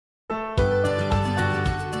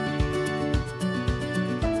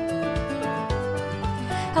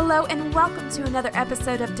Hello and welcome to another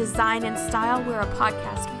episode of Design and Style. We're a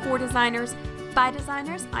podcast for designers, by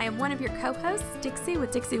designers. I am one of your co-hosts, Dixie with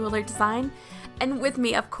Dixie Willard Design. And with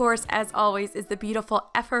me, of course, as always, is the beautiful,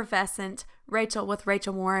 effervescent Rachel with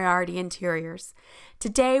Rachel Moriarty Interiors.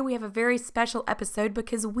 Today, we have a very special episode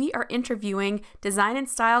because we are interviewing Design and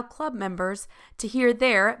Style Club members to hear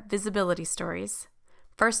their visibility stories.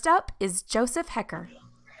 First up is Joseph Hecker.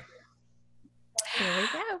 Here we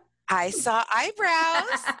go. I saw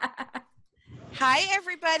eyebrows. Hi,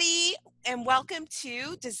 everybody, and welcome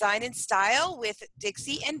to Design and Style with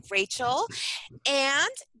Dixie and Rachel. And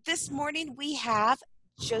this morning we have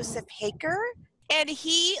Joseph Hecker, and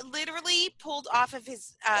he literally pulled off of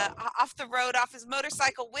his off the road, off his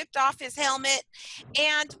motorcycle, whipped off his helmet,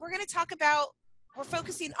 and we're going to talk about. We're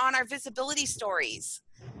focusing on our visibility stories.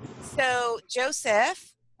 So,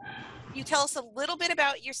 Joseph, you tell us a little bit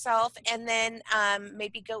about yourself, and then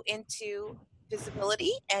maybe go into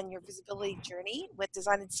visibility and your visibility journey with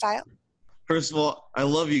Design and Style. First of all, I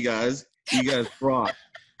love you guys. You guys rock.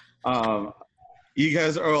 You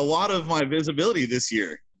guys are a lot of my visibility this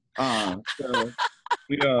year. So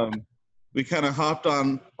we kind of hopped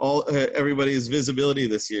on everybody's visibility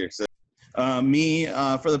this year. So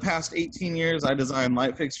for the past 18 years, I designed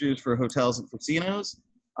light fixtures for hotels and casinos.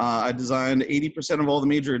 I designed 80% of all the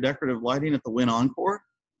major decorative lighting at the Wynn Encore,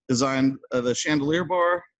 designed the chandelier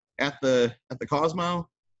bar at the Cosmo,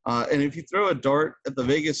 and if you throw a dart at the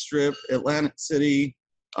Vegas Strip, Atlantic City,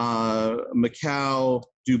 Macau,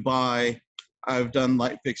 Dubai, I've done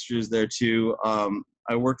light fixtures there too.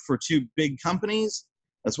 I worked for two big companies.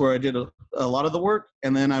 That's where I did a lot of the work,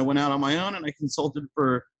 and then I went out on my own and I consulted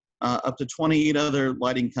for up to 28 other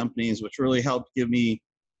lighting companies, which really helped give me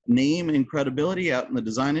name and credibility out in the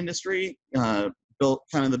design industry, built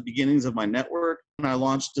kind of the beginnings of my network. And I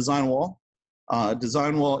launched Design Wall.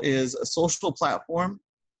 Design Wall is a social platform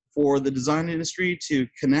for the design industry to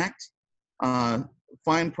connect,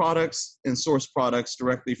 find products and source products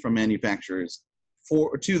directly from manufacturers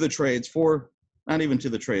to the trades, not even to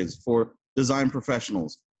the trades, for design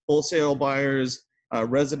professionals, wholesale buyers,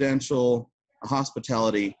 residential,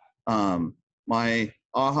 hospitality. My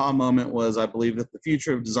aha moment was I believe that the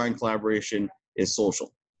future of design collaboration is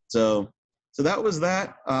social. So that was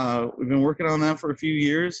that. We've been working on that for a few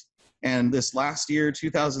years. And this last year,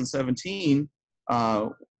 2017,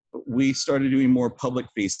 we started doing more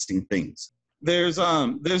public-facing things. There's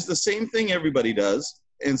the same thing everybody does.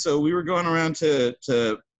 And so we were going around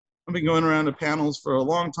I've been going around to panels for a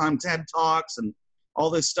long time, TED Talks and all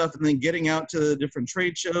this stuff, and then getting out to the different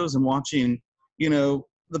trade shows and watching, the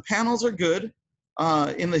panels are good.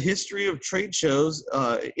 In the history of trade shows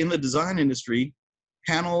in the design industry,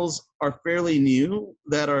 panels are fairly new.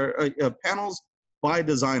 Panels by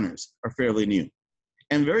designers are fairly new.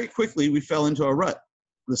 And very quickly, we fell into a rut.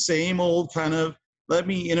 The same old kind of, let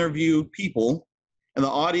me interview people, and the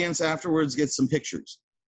audience afterwards gets some pictures.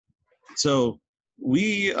 So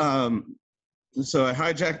I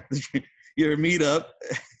hijacked your meetup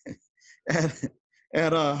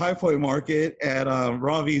at High Point Market at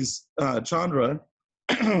Ravi's Chandra,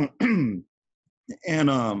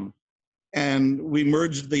 and we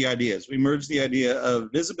merged the ideas. We merged the idea of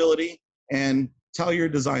visibility and tell your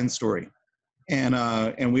design story,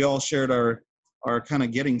 and we all shared our kind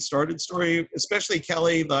of getting started story. Especially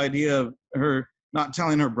Kelly, the idea of her not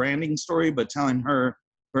telling her branding story, but telling her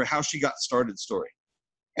how she got started story.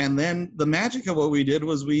 And then the magic of what we did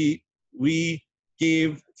was we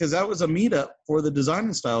gave, because that was a meetup for the Design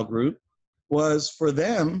and Style group, was for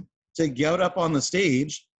them to get up on the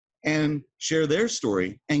stage and share their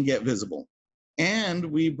story and get visible. And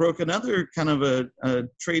we broke another kind of a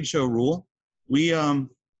trade show rule. We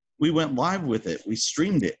went live with it. We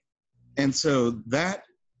streamed it. And so that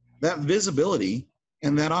visibility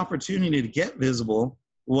and that opportunity to get visible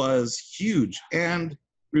was huge. And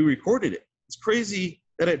we recorded it. It's crazy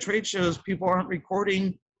that at trade shows, people aren't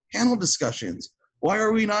recording panel discussions. Why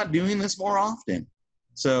are we not doing this more often?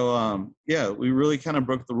 So, we really kind of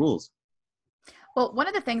broke the rules. Well, one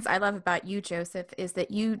of the things I love about you, Joseph, is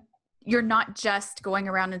that you're not just going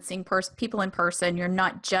around and seeing people in person. You're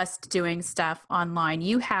not just doing stuff online.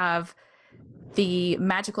 You have the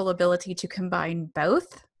magical ability to combine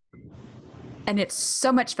both. And it's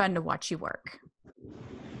so much fun to watch you work.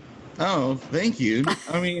 Oh, thank you.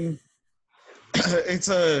 I mean, it's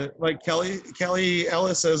like Kelly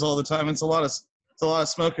Ellis says all the time, it's a lot of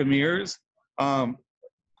smoke and mirrors.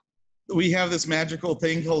 We have this magical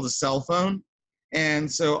thing called a cell phone.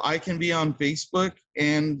 And so I can be on Facebook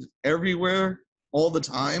and everywhere all the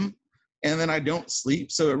time, and then I don't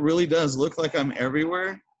sleep. So it really does look like I'm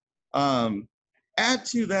everywhere. add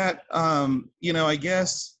to that, I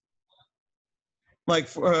guess, like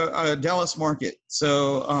for Dallas market.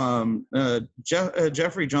 So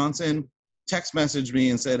Jeffrey Johnson text messaged me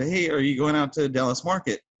and said, "Hey, are you going out to Dallas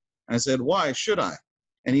market?" I said, "Why should I?"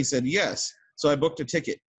 And he said, "Yes." So I booked a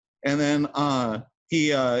ticket. And then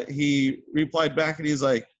he replied back and he's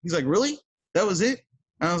like, "Really? That was it?"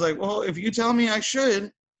 And I was like, "Well, if you tell me I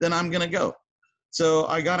should, then I'm going to go." So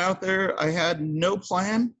I got out there. I had no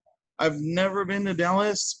plan. I've never been to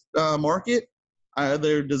Dallas market.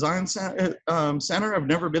 Their design center, I've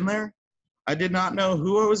never been there. I did not know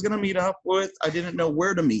who I was going to meet up with. I didn't know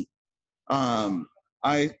where to meet.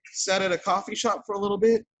 I sat at a coffee shop for a little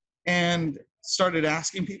bit and started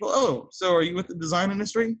asking people, "Oh, so are you with the design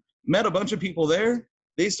industry?" Met a bunch of people there.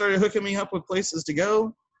 They started hooking me up with places to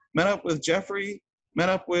go. Met up with Jeffrey, met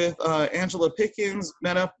up with Angela Pickens,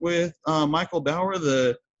 met up with Michael Bauer,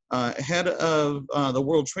 the head of the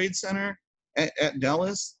World Trade Center at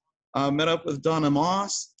Dallas. Met up with Donna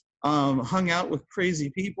Moss, hung out with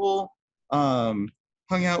crazy people,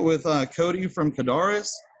 hung out with Cody from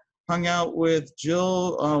Kadaris, hung out with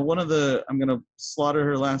Jill, I'm going to slaughter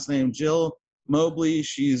her last name, Jill Mobley.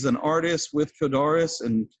 She's an artist with Kadaris,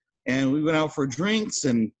 and we went out for drinks,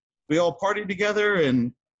 and we all partied together,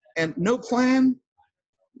 and no plan,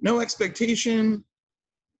 no expectation,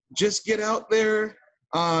 just get out there.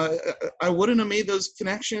 I wouldn't have made those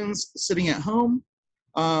connections sitting at home.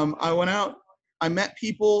 I went out, I met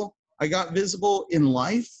people, I got visible in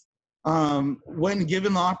life. When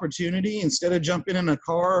given the opportunity, instead of jumping in a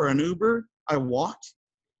car or an Uber, I walked.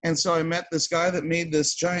 And so I met this guy that made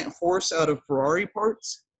this giant horse out of Ferrari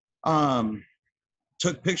parts.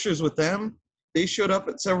 Took pictures with them. They showed up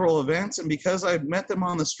at several events, and because I met them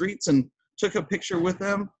on the streets and took a picture with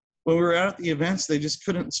them, when we were out at the events, they just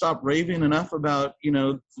couldn't stop raving enough about,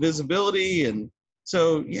 visibility. And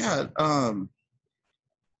so, yeah,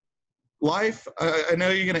 life, I know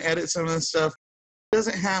you're going to edit some of this stuff. It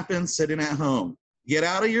doesn't happen sitting at home. Get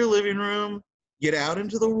out of your living room, get out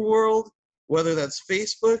into the world, whether that's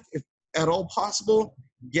Facebook, if at all possible,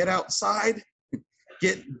 get outside,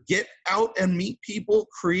 get out and meet people,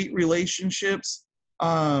 create relationships.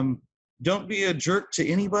 Don't be a jerk to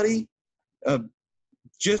anybody.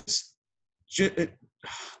 Just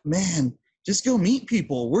go meet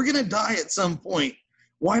people. We're going to die at some point.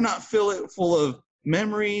 Why not fill it full of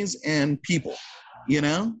memories and people,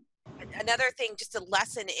 Another thing, just a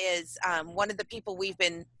lesson is one of the people we've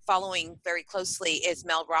been following very closely is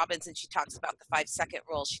Mel Robbins, and she talks about the 5-second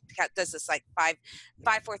rule. She does this like 5,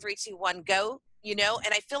 4, 3, 2, 1, go. And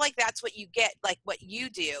I feel like that's what you get, like what you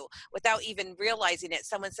do without even realizing it.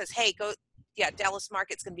 Someone says, "Hey, go, Dallas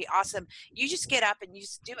market's going to be awesome." You just get up and you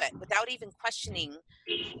just do it without even questioning,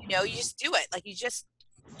 you just do it. Like you just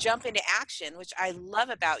jump into action, which I love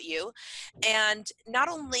about you. And not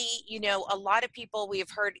only, a lot of people we have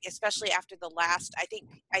heard, especially after the last, I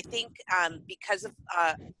think because of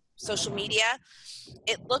social media,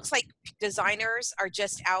 it looks like designers are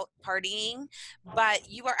just out partying, but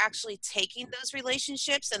you are actually taking those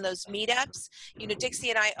relationships and those meetups.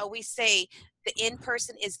 Dixie and I always say the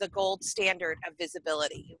in-person is the gold standard of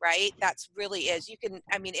visibility, right? That's really is.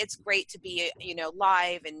 It's great to be,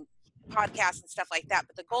 live and podcasts and stuff like that,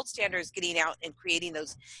 but the gold standard is getting out and creating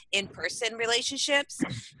those in-person relationships.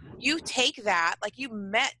 You take that, like you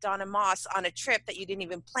met Donna Moss on a trip that you didn't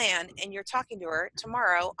even plan, and you're talking to her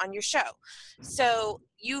tomorrow on your show. So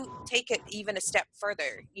you take it even a step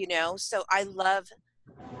further, so I love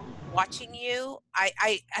watching you.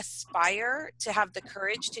 I aspire to have the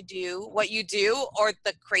courage to do what you do, or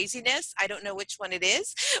the craziness. I don't know which one it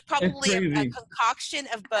is. Probably a concoction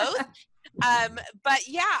of both. But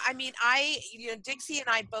yeah, Dixie and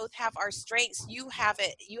I both have our strengths. You have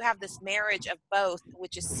this marriage of both,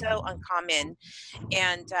 which is so uncommon.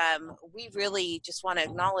 And we really just want to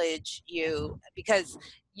acknowledge you because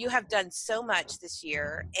you have done so much this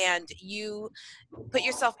year, and you put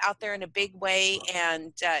yourself out there in a big way,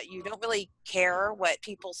 and you don't really care what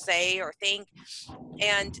people say or think.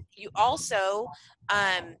 And you also,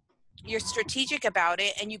 you're strategic about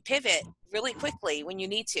it, and you pivot really quickly when you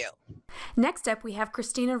need to. Next up, we have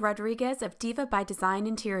Christina Rodriguez of Diva by Design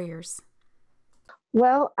Interiors.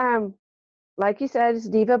 Well, like you said, it's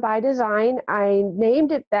Diva by Design. I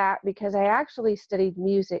named it that because I actually studied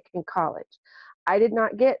music in college. I did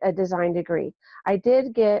not get a design degree. I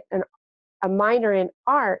did get a minor in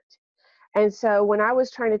art. And so when I was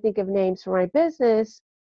trying to think of names for my business,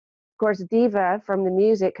 of course, Diva from the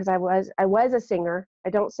music, because I was a singer. I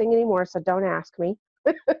don't sing anymore, so don't ask me.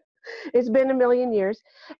 It's been a million years.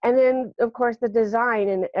 And then, of course, the design,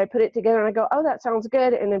 and I put it together and I go, "Oh, that sounds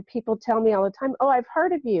good." And then people tell me all the time, "Oh, I've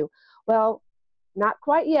heard of you." Well, not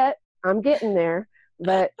quite yet. I'm getting there,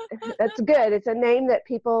 but that's good. It's a name that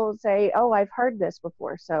people say, oh, I've heard this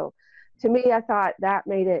before. So to me, I thought that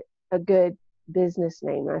made it a good business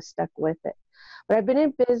name. I stuck with it. But I've been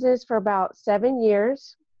in business for about 7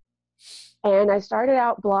 years, and I started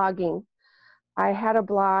out blogging. I had a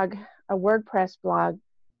blog, a WordPress blog,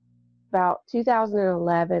 about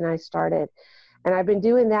 2011 I started, and I've been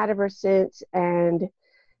doing that ever since. And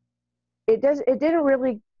it didn't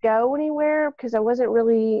really go anywhere because I wasn't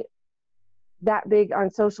really that big on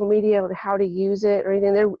social media and how to use it or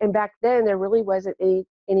anything. And back then there really wasn't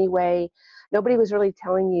any way. Nobody was really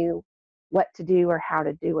telling you what to do or how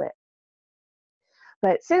to do it.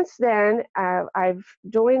 But since then, I've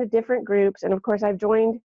joined different groups, and of course I've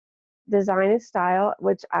joined Design and Style,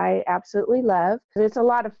 which I absolutely love. And it's a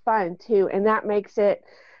lot of fun too, and that makes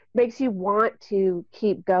you want to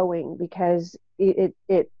keep going because it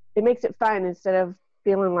makes it fun instead of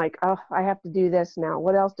feeling like, oh, I have to do this now.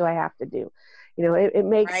 What else do I have to do? You know, it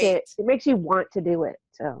makes Right. it makes you want to do it.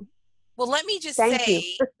 So, Well, let me just thank say,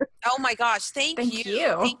 you. oh my gosh, thank you. Thank you.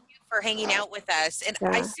 Thank you for hanging out with us. And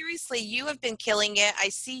I Yeah. seriously, you have been killing it. I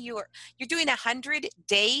see you're doing 100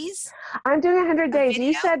 days. I'm doing 100 days. You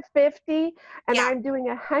video? said 50, and Yeah. I'm doing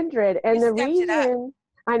 100. And You the stepped it up. reason,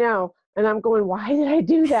 I know, and I'm going, why did I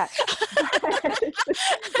do that?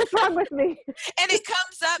 What's wrong with me? And it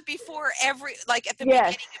comes up before at the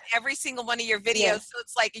Yes. beginning of every single one of your videos. Yes. So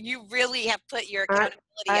it's like you really have put your accountability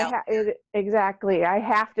out. Exactly. I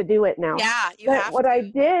have to do it now. Yeah, you But have what to. I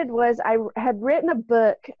did was I had written a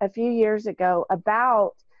book a few years ago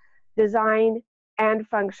about design and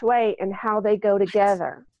feng shui and how they go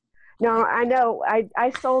together. Now, I know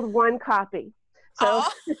I sold one copy. So,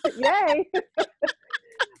 Oh. yay.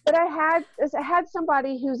 But I had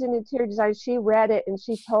somebody who's in interior design. She read it and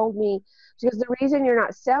she told me, she goes, the reason you're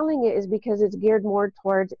not selling it is because it's geared more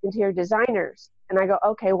towards interior designers. And I go,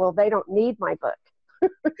 okay, well, they don't need my book.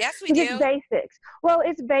 Yes, we It's do. basics. Well,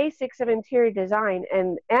 it's basics of interior design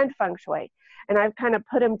and feng shui. And I've kind of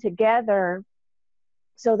put them together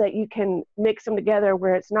so that you can mix them together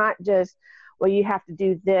where it's not just, well, you have to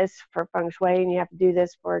do this for feng shui and you have to do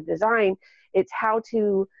this for design. It's how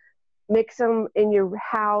to mix them in your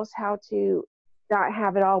house, how to not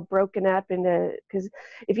have it all broken up into, because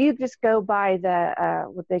if you just go by the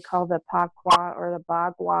what they call the pakwa or the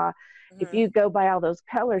bagua, if you go by all those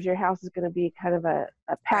colors, your house is going to be kind of a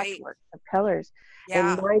patchwork of colors.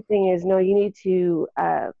 Yeah. And my thing is, no, you need to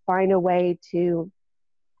find a way to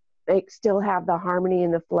still have the harmony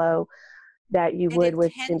and the flow that you And would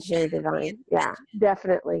with intention, interior the design. Yeah, intention.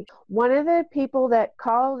 definitely. One of the people that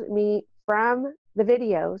called me from the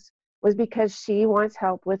videos was because she wants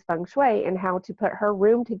help with feng shui and how to put her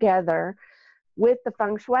room together with the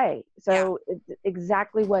feng shui. So it's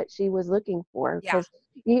exactly what she was looking for. Yeah. Because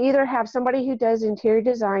you either have somebody who does interior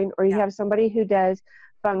design or you have somebody who does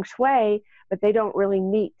feng shui, but they don't really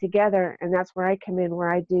meet together. And that's where I come in,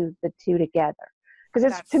 where I do the two together.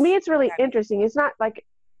 Because to me, it's really interesting. It's not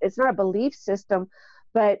a belief system,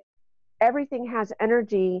 but everything has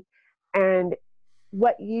energy, and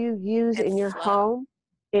what you use in your home,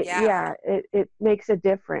 it makes a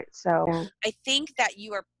difference. So I think that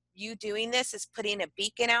you doing this is putting a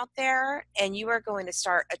beacon out there, and you are going to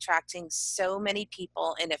start attracting so many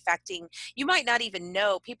people and affecting, you might not even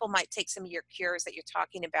know, people might take some of your cures that you're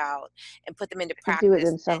talking about and put them into practice. Do it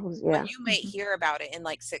themselves. But you may hear about it in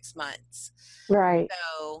like 6 months. Right.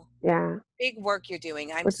 So yeah, big work you're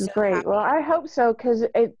doing. I'm which so is great. happy. Well, I hope so, because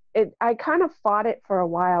I kind of fought it for a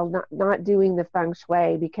while, not doing the feng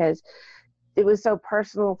shui, because it was so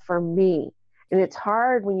personal for me, and it's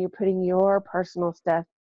hard when you're putting your personal stuff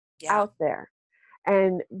out there.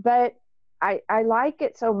 But I like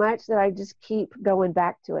it so much that I just keep going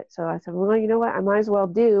back to it. So I said, well, you know what, I might as well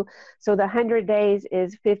do. So the 100 days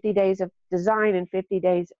is 50 days of design and 50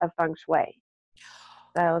 days of feng shui.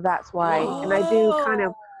 So that's why. And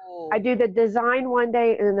I do the design one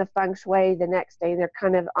day and then the feng shui the next day. They're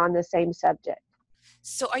kind of on the same subject.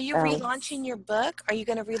 So are you relaunching your book? Are you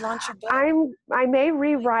going to relaunch your book? I may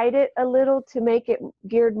rewrite it a little to make it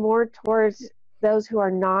geared more towards those who are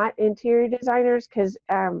not interior designers, because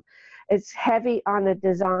it's heavy on the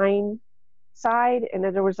design side. In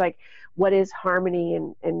other words, like, what is harmony,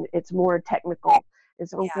 and it's more technical. And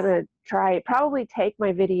so I'm going to probably take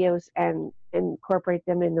my videos and incorporate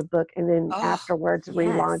them in the book, and then afterwards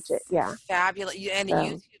relaunch it. Yeah. Fabulous. And a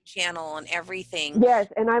YouTube channel and everything. Yes.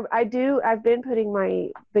 And I've been putting my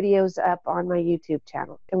videos up on my YouTube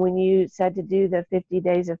channel. And when you said to do the 50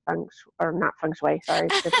 days of not feng shui, sorry,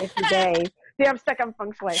 the 50 days. See, I'm stuck on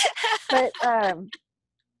feng shui. But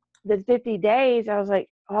the 50 days, I was like,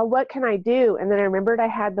 oh, what can I do? And then I remembered I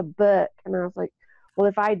had the book, and I was like, well,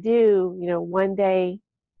 if I do, one day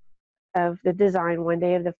of the design, one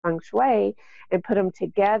day of the feng shui, and put them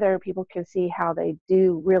together, people can see how they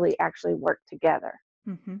do really actually work together.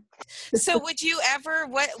 Mm-hmm. So would you ever,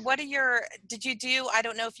 did you do, I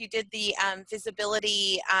don't know if you did the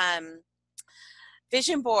visibility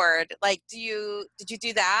vision board, like did you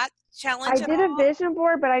do that challenge I at did all? a vision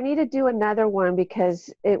board, but I need to do another one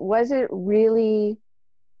because it wasn't really,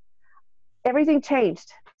 everything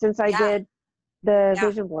changed since I did the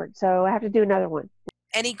vision board. So I have to do another one.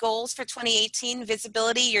 Any goals for 2018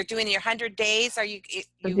 visibility? You're doing your 100 days. Are you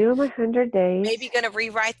I'm doing my 100 days. maybe going to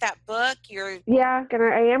rewrite that book? I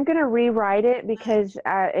am gonna rewrite it because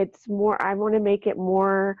it's more. I want to make it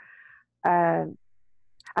more. I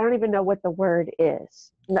don't even know what the word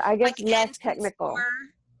is. I guess like less technical.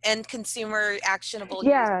 Consumer actionable.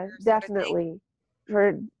 Yeah, definitely.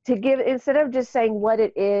 To give, instead of just saying what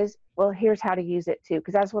it is, well, here's how to use it too,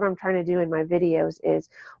 because that's what I'm trying to do in my videos is,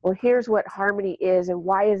 well, here's what harmony is and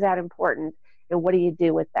why is that important and what do you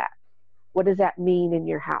do with that? What does that mean in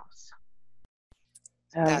your house?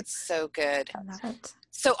 So, that's so good. I love it.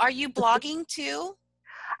 So are you blogging too?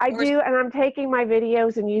 I do, and I'm taking my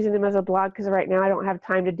videos and using them as a blog because right now I don't have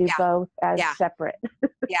time to do both as separate.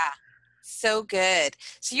 Yeah. So good.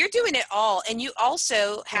 So you're doing it all, and you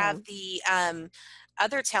also have the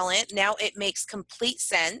other talent. Now it makes complete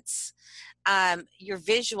sense. Your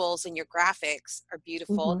visuals and your graphics are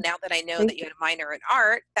beautiful. Mm-hmm. Now that I know that you had a minor in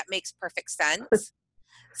art, that makes perfect sense.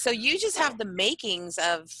 So you just have the makings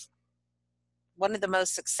of one of the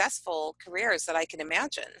most successful careers that I can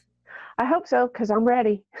imagine. I hope so, because I'm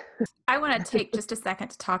ready. I want to take just a second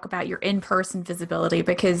to talk about your in-person visibility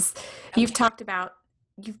because you've talked about,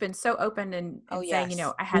 you've been so open and saying,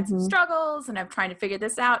 I had some struggles and I'm trying to figure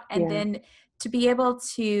this out. And then to be able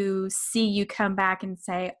to see you come back and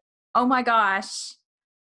say, oh my gosh,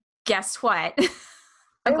 guess what?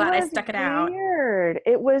 I'm glad I stuck it out.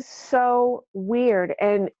 It was so weird.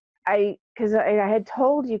 And because I had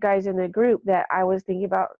told you guys in the group that I was thinking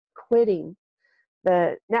about quitting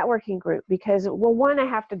the networking group because, well, one, I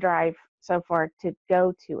have to drive so far to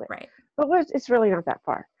go to it. Right. But it's really not that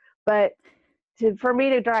far. But for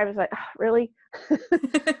me to drive is like, oh, really?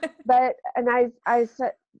 And I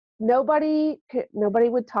said, nobody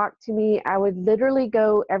would talk to me. I would literally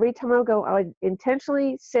go, every time I would go, I would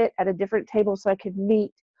intentionally sit at a different table so I could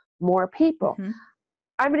meet more people. Mm-hmm.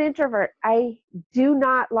 I'm an introvert. I do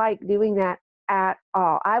not like doing that at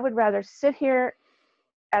all. I would rather sit here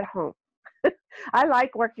at home. I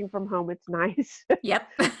like working from home. It's nice. Yep.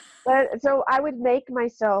 But so I would make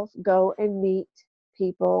myself go and meet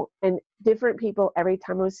people and different people every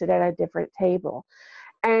time I would sit at a different table.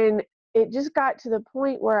 And it just got to the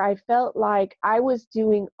point where I felt like I was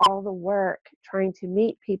doing all the work trying to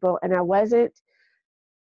meet people and I wasn't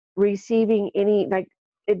receiving any,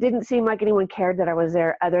 it didn't seem like anyone cared that I was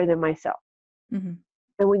there other than myself. Mm-hmm.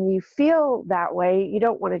 And when you feel that way, you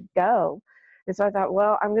don't want to go. And so I thought,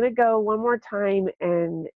 well, I'm going to go one more time.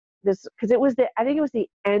 And this, because I think it was the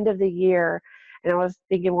end of the year. And I was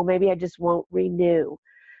thinking, well, maybe I just won't renew.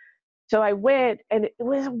 So I went, and it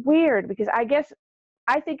was weird because I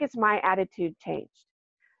think it's my attitude changed.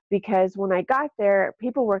 Because when I got there,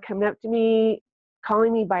 people were coming up to me,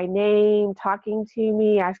 calling me by name, talking to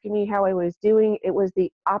me, asking me how I was doing. It was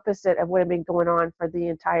the opposite of what had been going on for the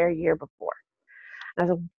entire year before. And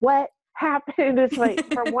I was like, what happened? It's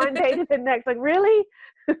like from one day to the next, like, really?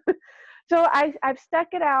 So I've stuck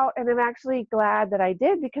it out, and I'm actually glad that I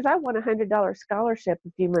did because I won a $100 scholarship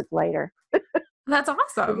a few months later. That's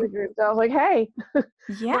awesome. So I was like, hey,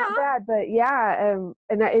 yeah, not bad, but yeah,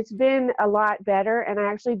 and it's been a lot better. And I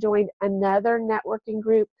actually joined another networking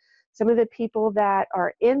group. Some of the people that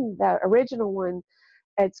are in the original one,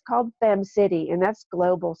 it's called Fem City, and that's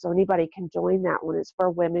global, so anybody can join that one. It's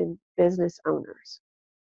for women business owners.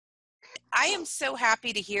 I am so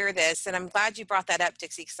happy to hear this, and I'm glad you brought that up,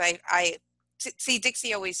 Dixie, because I see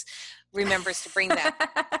Dixie always remembers to bring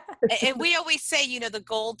that. And we always say, the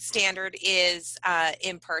gold standard is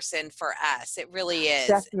in person for us. It really is.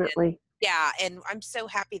 Definitely. And I'm so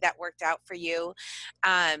happy that worked out for you.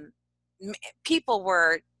 People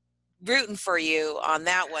were rooting for you on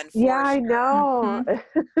that one. I know.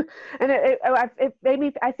 Mm-hmm. And it made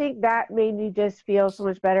me, I think that made me just feel so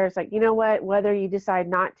much better. It's like, you know what, whether you decide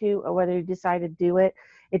not to or whether you decide to do it,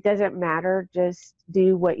 it doesn't matter. Just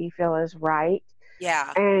do what you feel is right.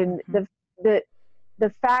 Yeah. And the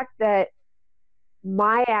fact that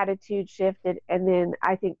my attitude shifted, and then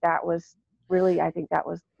I think that was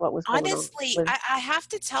what was going on. Honestly, I have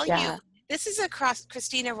to tell you, this is a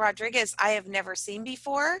Christina Rodriguez I have never seen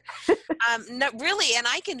before. Not really, and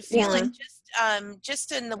I can feel it just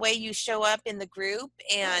just in the way you show up in the group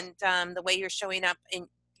and the way you're showing up in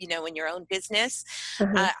in your own business.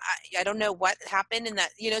 I don't know what happened in that.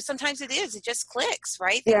 Sometimes it just clicks,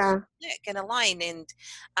 right? Things Yeah. click and align, and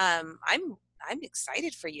I'm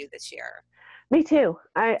excited for you this year. Me too.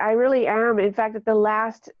 I really am. In fact, at the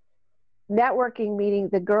last networking meeting,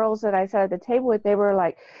 the girls that I sat at the table with, they were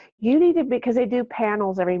like, you need to, because they do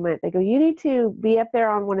panels every month. They go, you need to be up there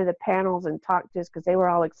on one of the panels and talk to us, because they were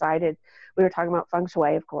all excited. We were talking about feng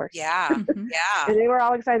shui, of course. Yeah. Yeah. And they were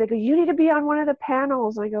all excited. They go, you need to be on one of the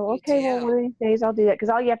panels. And I go, okay, well, one of these days I'll do that. Because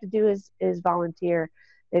all you have to do is volunteer.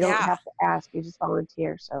 They don't have to ask. You just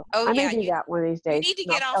volunteer. So I may do that one of these days. You need to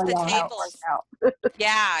get off the tables.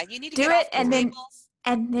 Yeah, you need to do get it off the tables.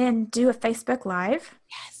 And then do a Facebook Live.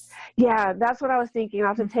 Yes. Yeah, that's what I was thinking.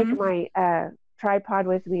 I'll have to take my tripod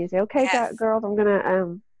with me and say, okay, girls, I'm going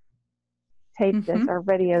to tape this or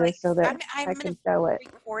video this so that I can show it.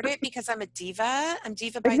 Record it because I'm a diva. I'm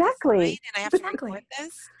diva by exactly. design, and I have to record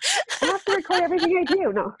this. I have to record everything I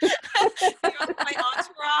do. No. You're my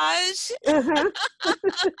entourage.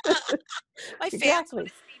 My fans want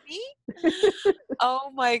to see me. Oh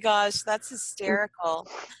my gosh, that's hysterical.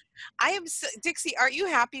 I am Dixie, are you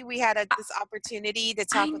happy we had this opportunity to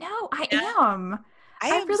talk? I am. I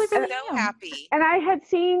am really, so really am. happy. And I had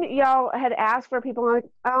seen y'all had asked for people. I'm like,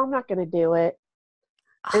 oh, I'm not going to do it.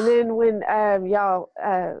 And then when y'all,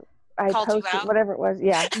 I called posted whatever it was.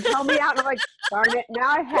 Yeah, you called me out, and I'm like, darn it, now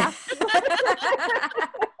I have to.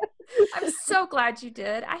 I'm so glad you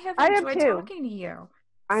did. I have enjoyed talking to you.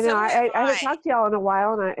 I know. I haven't talked to y'all in a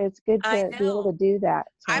while, and it's good to be able to do that.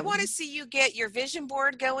 So. I want to see you get your vision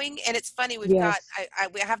board going, and it's funny. We've got.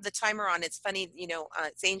 We have the timer on. It's funny,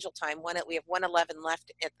 it's angel time. We have 1:11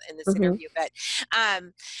 left in this interview, but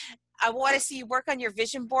I want to see you work on your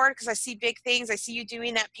vision board because I see big things. I see you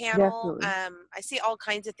doing that panel. I see all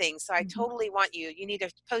kinds of things. So I totally want you. You need to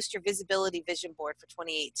post your visibility vision board for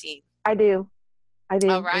 2018. I do.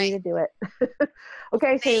 All right. I need to do it.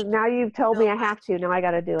 Okay, so now you've told me I have to. Now I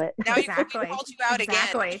got to do it. Now we called you out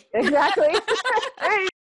again. Exactly.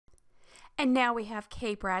 And now we have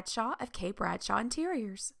Kay Bradshaw of Kay Bradshaw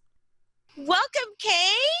Interiors. Welcome,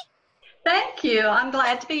 Kay. Thank you. I'm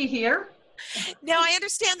glad to be here. Now, I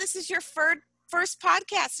understand this is your first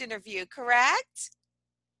podcast interview, correct?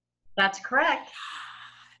 That's correct.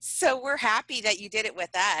 So we're happy that you did it with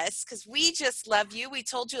us because we just love you. We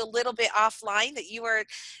told you a little bit offline that you are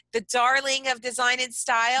the darling of Design and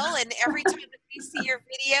Style. And every time that we see your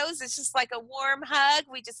videos, it's just like a warm hug.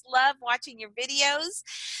 We just love watching your videos.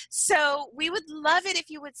 So we would love it if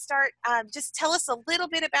you would start, just tell us a little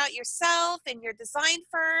bit about yourself and your design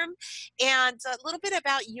firm and a little bit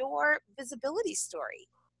about your visibility story.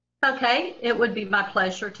 Okay, it would be my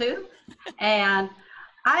pleasure to. And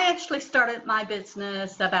I actually started my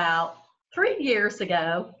business about 3 years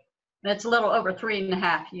ago. It's a little over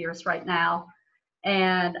 3.5 years right now.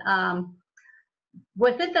 And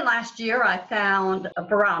within the last year, I found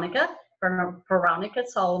Veronica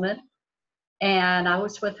Solomon. And I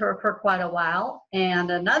was with her for quite a while.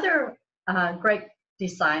 And another great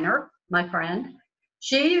designer, my friend,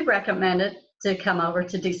 she recommended to come over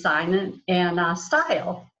to Design and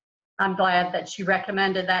Style. I'm glad that she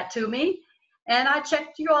recommended that to me. And I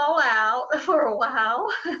checked you all out for a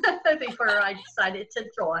while before I decided to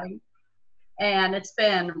join. And it's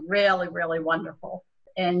been really, really wonderful.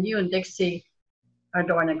 And you and Dixie are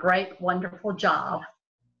doing a great, wonderful job.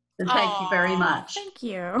 And thank you very much. Thank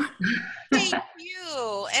you. Thank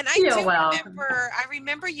you. And I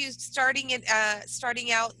remember you starting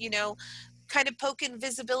out, kind of poking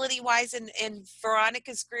visibility wise in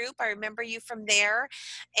Veronica's group. I remember you from there,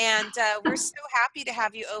 and we're so happy to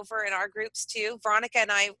have you over in our groups too. Veronica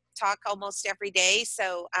and I talk almost every day,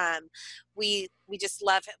 so we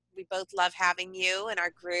both love having you in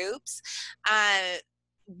our groups.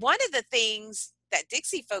 One of the things that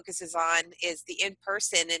Dixie focuses on is the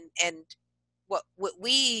in-person, and what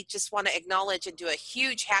we just want to acknowledge and do a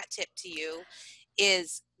huge hat tip to you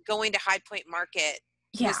is going to High Point Market.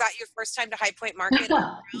 Yeah. Was that your first time to High Point Market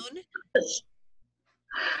on your own?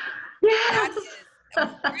 Yes.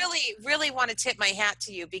 Really, really want to tip my hat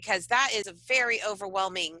to you because that is a very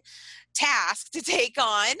overwhelming task to take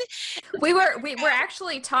on. We were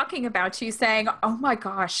actually talking about you saying, oh my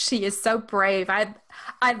gosh, she is so brave. I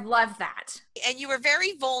love that. And you were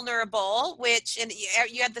very vulnerable, and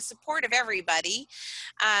you had the support of everybody.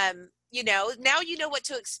 Now you know what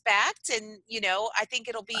to expect, and I think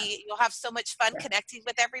you'll have so much fun connecting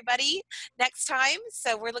with everybody next time.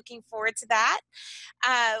 So we're looking forward to that.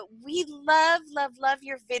 We love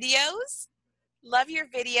your videos. Love your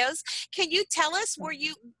videos. Can you tell us,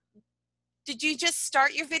 did you just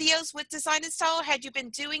start your videos with Design and Style, or had you been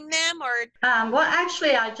doing them, or? Well,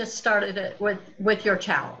 actually, I just started it with your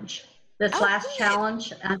challenge. This last Good.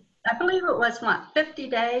 challenge, I believe it was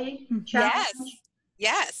 50-day challenge.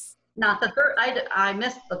 Yes. Not the I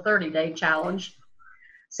missed the 30-day challenge.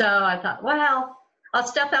 So I thought, well, I'll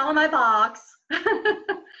step out of my box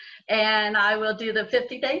and I will do the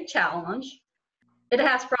 50-day challenge. It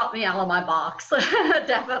has brought me out of my box,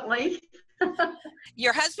 definitely.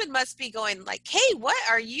 Your husband must be going like, hey, what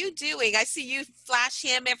are you doing? I see you flash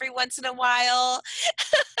him every once in a while.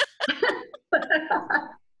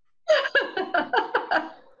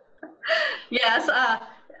 Yes.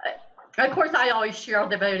 Of course, I always share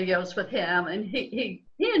the videos with him, and he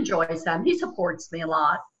enjoys them. He supports me a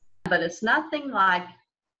lot. But it's nothing like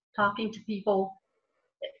talking to people,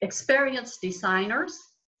 experienced designers,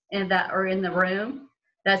 and that are in the room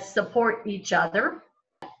that support each other.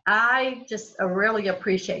 I just really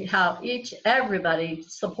appreciate how everybody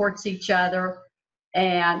supports each other,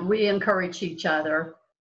 and we encourage each other.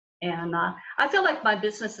 And I feel like my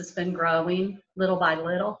business has been growing little by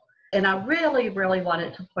little. And I really, really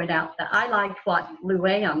wanted to point out that I liked what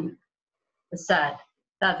Luann said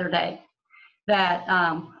the other day, that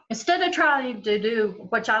instead of trying to do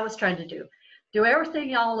what I was trying to do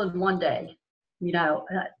everything all in one day, you know,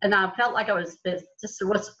 and I felt like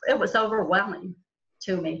it was overwhelming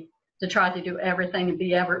to me to try to do everything and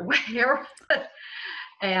be everywhere.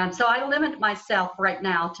 And so I limit myself right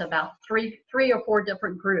now to about three or four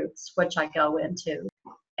different groups, which I go into.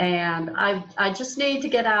 And I just need to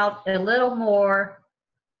get out a little more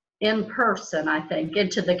in person, I think,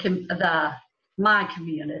 into my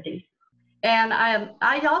community. And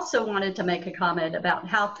I also wanted to make a comment about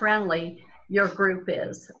how friendly your group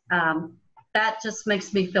is. That just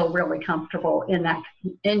makes me feel really comfortable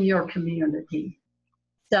in your community.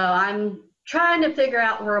 So I'm trying to figure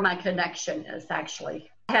out where my connection is, actually.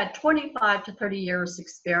 I had 25 to 30 years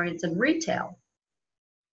experience in retail,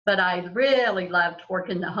 but I really loved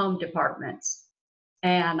working in the home departments.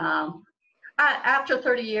 And after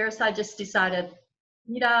 30 years, I just decided,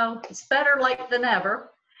 you know, it's better late than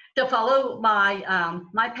never to follow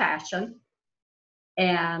my passion.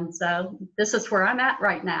 And so this is where I'm at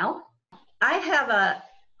right now. I have a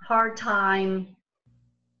hard time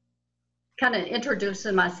kind of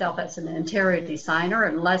introducing myself as an interior designer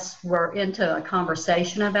unless we're into a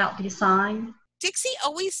conversation about design. Dixie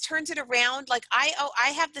always turns it around. Like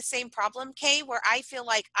I have the same problem, Kay, where I feel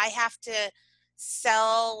like I have to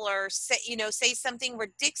sell or say something, where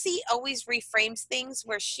Dixie always reframes things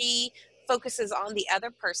where she focuses on the other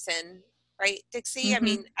person, right, Dixie? Mm-hmm. I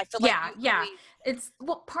mean, I feel like it's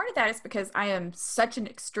part of that is because I am such an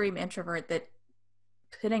extreme introvert that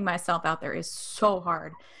putting myself out there is so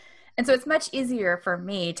hard. And so it's much easier for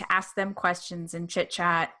me to ask them questions and chit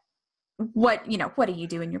chat. What do you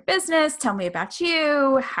do in your business? Tell me about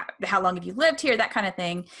you. How long have you lived here? That kind of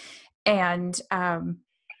thing. And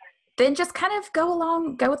then just kind of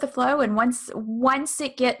go with the flow. And once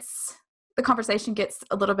the conversation gets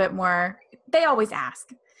a little bit more, they always ask.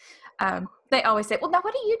 They always say, well, now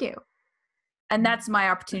what do you do? And that's my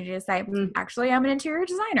opportunity to say, actually, I'm an interior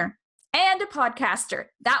designer and a podcaster.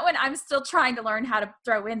 That one I'm still trying to learn how to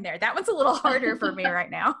throw in there. That one's a little harder for me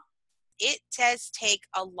right now. It does take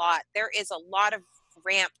a lot. There is a lot of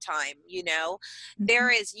ramp time, you know. Mm-hmm. There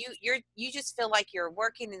is you just feel like you're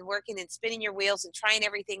working and spinning your wheels and trying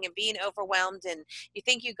everything and being overwhelmed, and you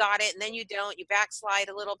think you got it and then you don't, you backslide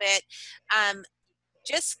a little bit.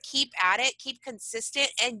 Just keep at it, keep consistent,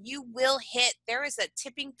 and you will hit. There is a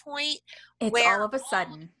tipping point where all of a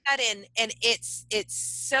sudden, and it's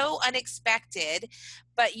so unexpected,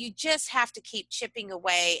 but you just have to keep chipping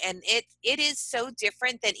away. And it is so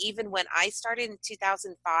different than even when I started in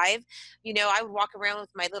 2005. You know, I would walk around with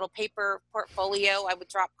my little paper portfolio. I would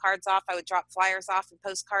drop cards off. I would drop flyers off and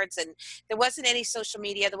postcards. And there wasn't any social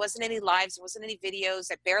media. There wasn't any lives. There wasn't any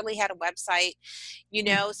videos. I barely had a website, you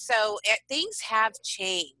know. So things have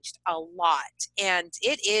changed a lot, and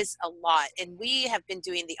it is a lot. And we have been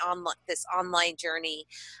doing this online journey.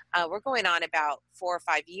 We're going on about 4 or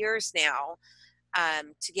 5 years now.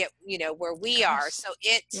 To get, where we are. So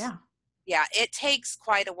it takes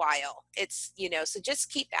quite a while. It's, so just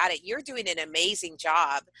keep at it. You're doing an amazing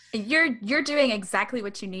job. You're doing exactly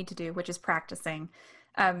what you need to do, which is practicing.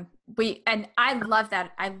 And I love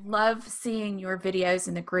that. I love seeing your videos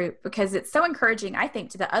in the group because it's so encouraging, I think,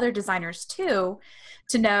 to the other designers too,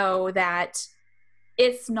 to know that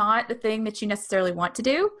it's not the thing that you necessarily want to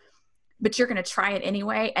do, but you're going to try it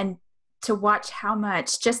anyway. And to watch how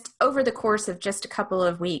much, just over the course of just a couple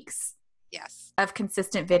of weeks of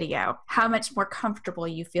consistent video, how much more comfortable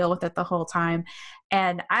you feel with it the whole time.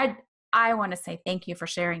 And I want to say thank you for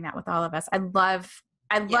sharing that with all of us. I love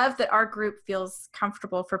that our group feels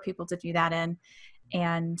comfortable for people to do that in.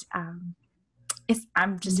 And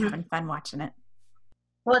I'm just having fun watching it.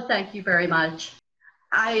 Well, thank you very much.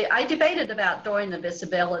 I debated about doing the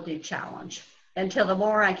visibility challenge until the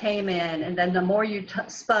more I came in, and then the more you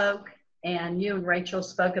spoke, and you and Rachel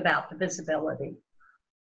spoke about the visibility,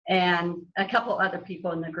 and a couple other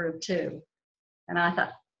people in the group too. And I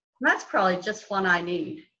thought, that's probably just what I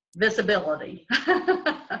need, visibility.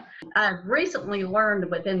 I've recently learned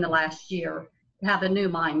within the last year to have a new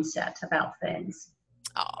mindset about things.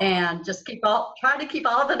 And just try to keep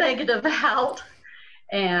all the negative out.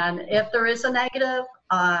 And if there is a negative,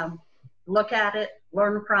 look at it,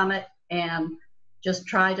 learn from it, and just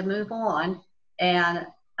try to move on, and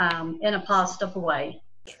in a positive way.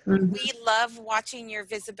 We love watching your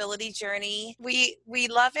visibility journey. We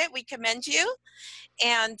love it. We commend you,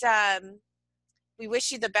 and we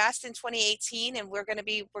wish you the best in 2018. And we're gonna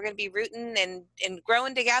be rooting and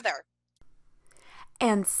growing together.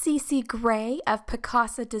 And Cece Gray of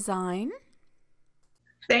Picasa Design.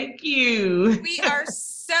 Thank you. We are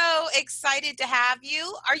so excited to have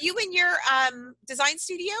you. Are you in your design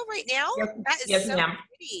studio right now? That is so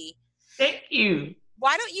pretty. Thank you.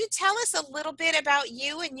 Why don't you tell us a little bit about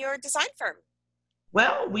you and your design firm?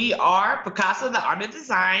 Well, we are Picasa, the Art of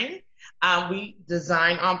Design. We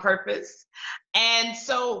design on purpose. And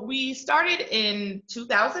so we started in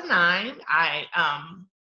 2009. I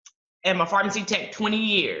am a pharmacy tech 20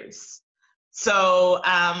 years. So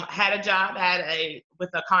had a job with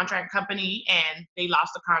a contract company, and they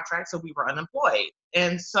lost the contract, so we were unemployed.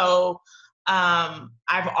 And so I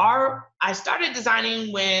started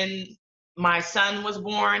designing when my son was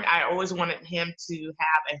born. I always wanted him to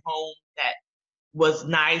have a home that was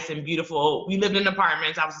nice and beautiful. We lived in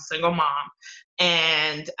apartments. I was a single mom,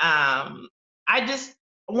 and I just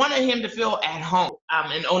wanted him to feel at home.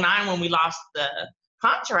 In 2009, when we lost the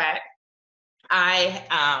contract,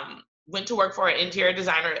 I went to work for an interior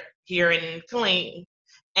designer here in Killeen,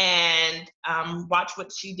 and watched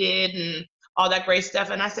what she did and all that great stuff.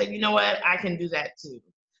 And I said, you know what, I can do that too.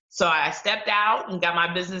 So I stepped out and got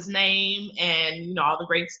my business name and all the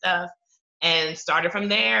great stuff, and started from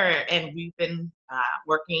there. And we've been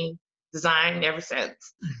working design ever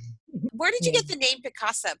since. Where did you get the name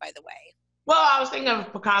Picasa, by the way? Well, I was thinking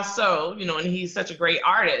of Picasso, and he's such a great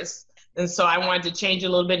artist. And so I wanted to change it a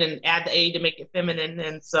little bit and add the A to make it feminine.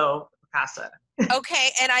 And so Picasa. Okay,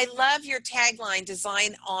 and I love your tagline,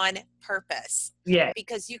 design on purpose. Yeah.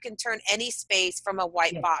 Because you can turn any space from a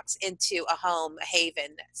white box into a home, a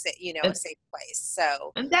haven, a safe place.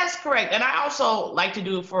 So. And that's correct. And I also like to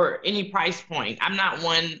do it for any price point. I'm not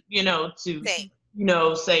one, to,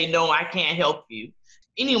 say, no, I can't help you.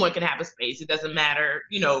 Anyone can have a space. It doesn't matter,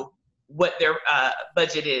 what their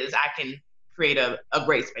budget is. I can create a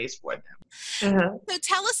great space for them. Uh-huh. So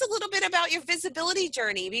tell us a little bit about your visibility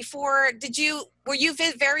journey. Were you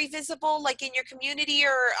very visible, like in your community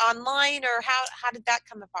or online, or how did that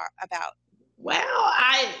come about? Well,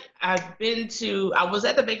 I was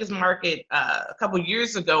at the Vegas market a couple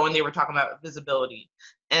years ago, and they were talking about visibility.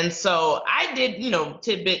 And so I did,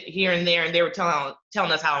 tidbit here and there, and they were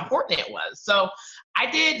telling us how important it was. So I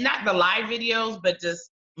did not the live videos, but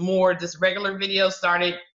just regular videos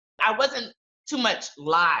started. I wasn't too much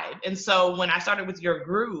live. And so when I started with your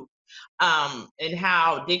group, and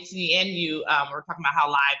how Dixie and you were talking about how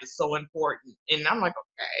live is so important. And I'm like,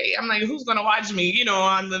 okay, who's going to watch me,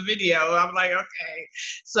 on the video? I'm like, okay.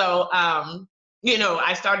 So,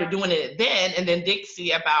 I started doing it then, and then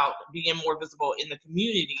Dixie about being more visible in the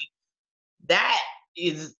community. That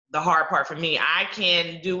is the hard part for me. I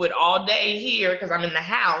can do it all day here because I'm in the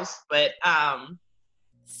house, but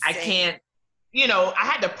I can't. I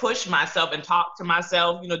had to push myself and talk to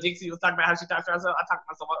myself. Dixie was talking about how she talks to herself. I talk to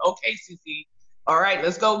myself, okay, Cece, all right,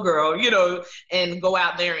 let's go, girl, and go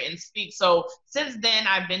out there and speak. So since then,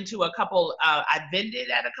 I've been to a couple, I've vended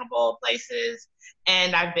at a couple of places,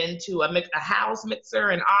 and I've been to a house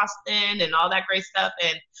mixer in Austin and all that great stuff.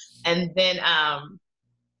 And then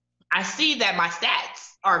I see that my stats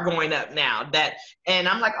are going up now, and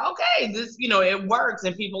I'm like, okay, this, it works,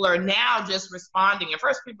 and people are now just responding. At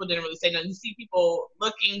first, people didn't really say nothing. You see people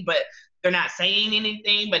looking, but they're not saying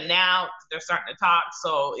anything, but now they're starting to talk,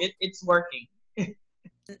 so it's working.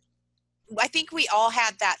 I think we all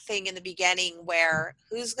had that thing in the beginning where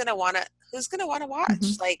who's gonna wanna watch?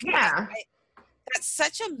 Mm-hmm. That's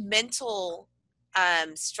such a mental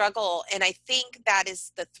struggle, and I think that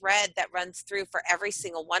is the thread that runs through for every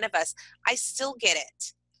single one of us. I still get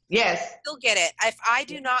it. Yes. I still get it. If I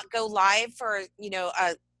do not go live for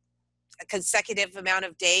a consecutive amount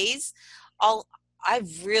of days, I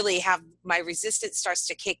really have, my resistance starts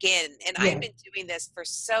to kick in. And Yeah. I've been doing this for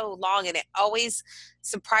so long, and it always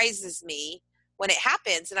surprises me when it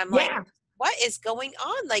happens. And I'm like, Yeah. what is going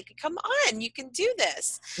on? Like, come on, you can do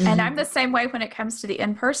this. And I'm the same way when it comes to the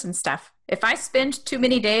in-person stuff. If I spend too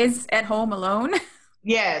many days at home alone,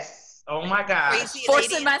 Yes. Oh my gosh. Crazy lady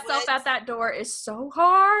forcing in the myself woods. out that door is so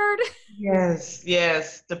hard. Yes,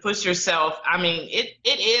 yes. To push yourself. I mean,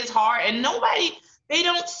 it is hard, and they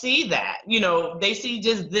don't see that. You know, they see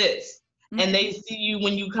just this. And they see you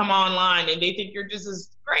when you come online, and they think you're just this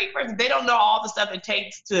great person. They don't know all the stuff it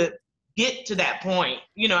takes to get to that point,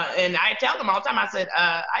 you know. And I tell them all the time, I said,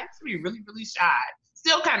 I used to be really, really shy,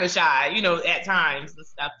 still kind of shy, you know, at times and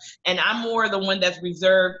stuff. And I'm more the one that's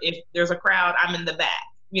reserved. If there's a crowd, I'm in the back,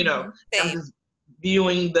 you know. I'm Same. just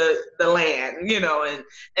viewing the land, you know.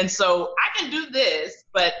 And so I can do this,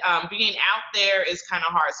 but being out there is kind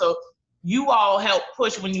of hard. So you all help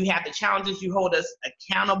push when you have the challenges. You hold us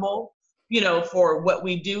accountable, you know, for what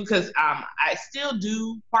we do, because I still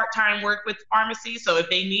do part-time work with pharmacy. So if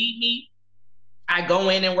they need me, I go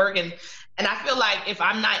in and work. And I feel like if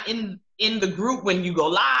I'm not in the group when you go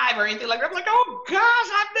live or anything like that, I'm like, oh gosh,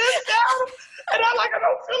 I missed out. And I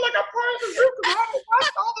don't feel like I'm part of the group because I haven't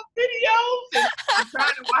watched all the videos. And I'm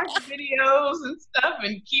trying to watch the videos and stuff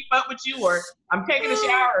and keep up with you. Or I'm taking a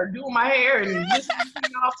shower or doing my hair and listening to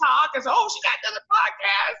y'all talk. And so, oh, she got another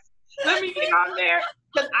podcast. Let me get on there.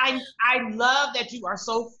 Because I love that you are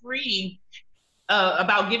so free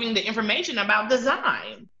about giving the information about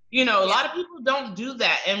design. You know, a lot of people don't do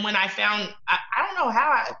that. And when I found, I don't know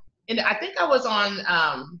how, I think I was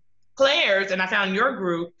on Claire's, and I found your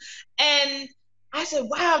group, and I said,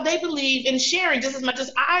 wow, they believe in sharing just as much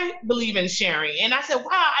as I believe in sharing. And I said,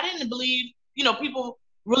 wow, I didn't believe, you know, people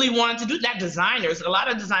really wanted to do that. Designers, a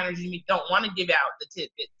lot of designers you meet don't want to give out the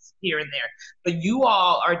tidbits here and there, but you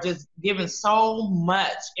all are just giving so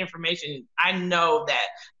much information. I know that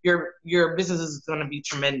your business is going to be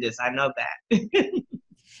tremendous. I know that.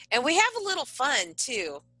 And we have a little fun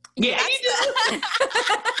too. Yeah, you do.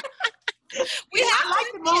 I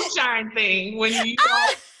like the moonshine thing when you all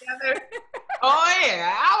together. Oh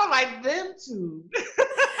yeah, I was like them too.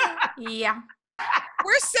 Yeah.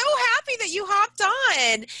 We're so happy that you hopped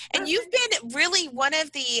on, and you've been really one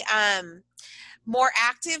of the more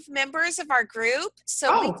active members of our group.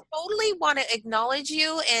 So we totally want to acknowledge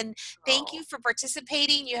you and thank you for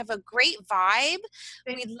participating. You have a great vibe.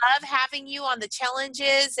 We love having you on the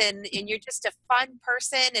challenges, and you're just a fun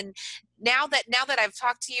person. And now that I've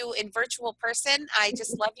talked to you in virtual person, I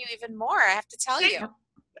just love you even more. I have to tell you.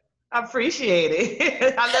 I appreciate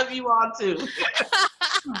it. I love you all too.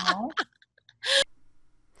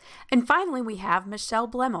 And finally, we have Michelle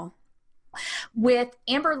Blemmel with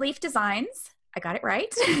Amber Leaf Designs. I got it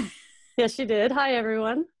right. Yes, you did. Hi,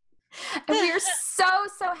 everyone. And we are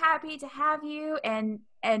so happy to have you, and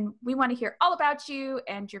we want to hear all about you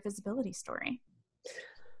and your visibility story.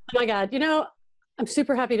 Oh my God. You know, I'm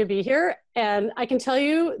super happy to be here. And I can tell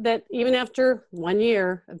you that even after 1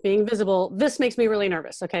 year of being visible, this makes me really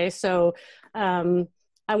nervous. Okay. So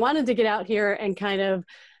I wanted to get out here and kind of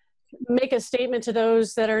make a statement to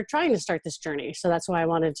those that are trying to start this journey. So that's why I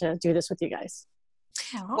wanted to do this with you guys.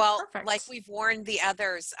 Oh, well, perfect. like we've warned the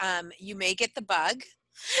others, you may get the bug.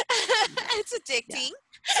 It's addicting.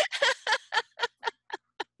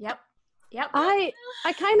 Yep. I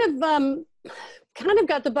kind of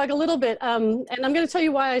got the bug a little bit. And I'm going to tell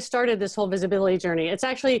you why I started this whole visibility journey. It's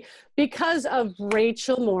actually because of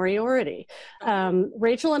Rachel Moriarty.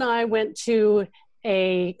 Rachel and I went to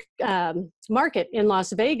a market in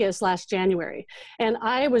Las Vegas last January. And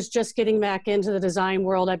I was just getting back into the design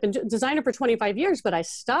world. I've been a designer for 25 years, but I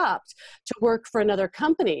stopped to work for another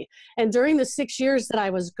company. And during the 6 years that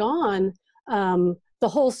I was gone, the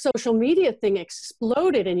whole social media thing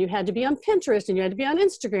exploded, and you had to be on Pinterest, and you had to be on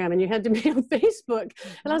Instagram, and you had to be on Facebook.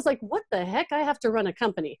 And I was like, what the heck? I have to run a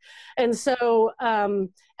company. And so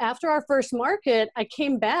after our first market, I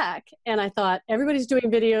came back and I thought, everybody's doing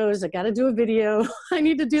videos. I got to do a video. I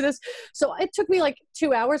need to do this. So it took me like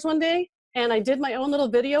 2 hours one day, and I did my own little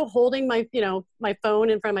video holding my, my phone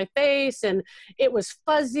in front of my face. And it was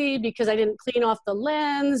fuzzy because I didn't clean off the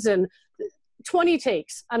lens, and 20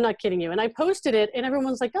 takes. I'm not kidding you. And I posted it, and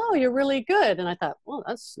everyone's like, oh, you're really good. And I thought, well,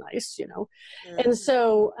 that's nice, Mm-hmm. And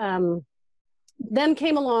so then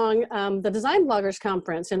came along the Design Bloggers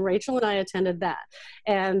Conference, and Rachel and I attended that.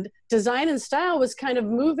 And Design and Style was kind of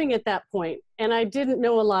moving at that point, and I didn't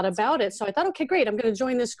know a lot about it. So I thought, okay, great. I'm going to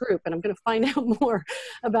join this group, and I'm going to find out more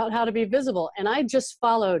about how to be visible. And I just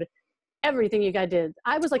followed everything you guys did.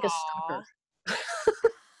 I was like a stalker.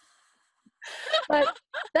 But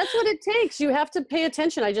that's what it takes. You have to pay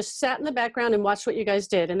attention. I just sat in the background and watched what you guys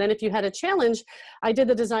did. And then if you had a challenge, I did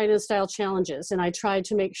the design and style challenges, and I tried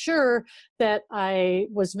to make sure that I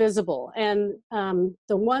was visible. And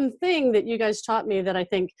the one thing that you guys taught me that I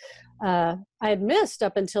think I had missed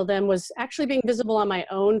up until then was actually being visible on my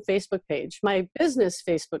own Facebook page, my business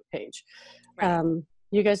Facebook page. Right.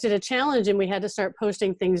 You guys did a challenge and we had to start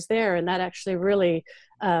posting things there. And that actually really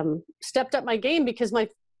stepped up my game, because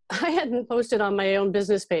I hadn't posted on my own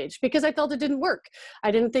business page because I felt it didn't work.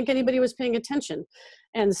 I didn't think anybody was paying attention.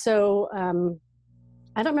 And so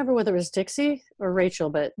I don't remember whether it was Dixie or Rachel,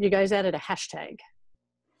 but you guys added a hashtag.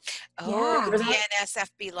 Oh, Yeah.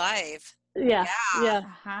 DNSFB Live. Yeah.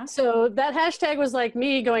 Uh-huh. So that hashtag was like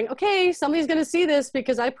me going, okay, somebody's going to see this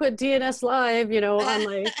because I put DNS Live, on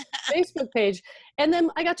my Facebook page. And then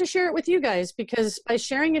I got to share it with you guys, because by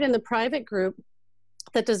sharing it in the private group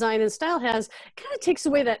that Design and Style has, it kind of takes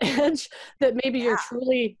away that edge that maybe you're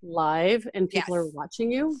truly live and people are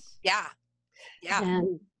watching you. Yeah.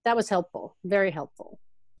 And that was helpful, very helpful.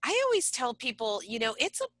 I always tell people,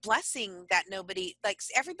 it's a blessing that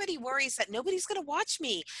everybody worries that nobody's going to watch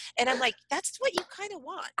me. And I'm like, that's what you kind of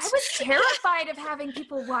want. I was terrified of having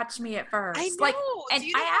people watch me at first. I know. And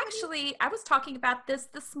I was talking about this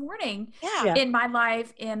morning Yeah. in my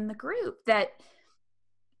live in the group, that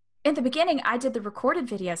in the beginning, I did the recorded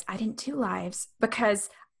videos. I didn't do lives because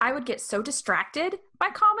I would get so distracted by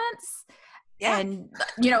comments. Yeah. And,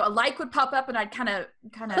 a like would pop up and I'd kind of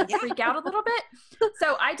freak out a little bit.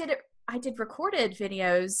 So I did recorded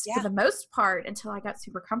videos for the most part until I got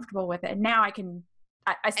super comfortable with it. And now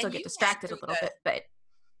I still get distracted a little bit, but.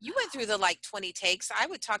 You went through the 20 takes. I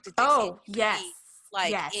would talk to Dixie. Oh, yes.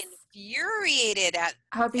 Infuriated at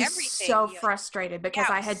I would be everything. so frustrated because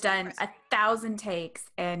I had done 1,000 takes,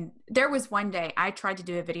 and there was one day I tried to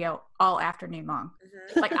do a video all afternoon long.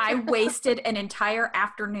 Mm-hmm. I wasted an entire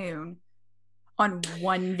afternoon on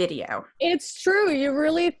one video. It's true. You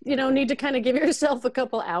really, need to kind of give yourself a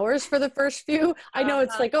couple hours for the first few. I know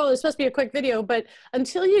it's like, oh, this must be a quick video, but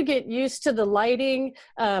until you get used to the lighting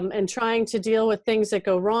and trying to deal with things that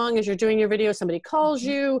go wrong as you're doing your video, somebody calls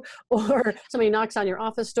you or somebody knocks on your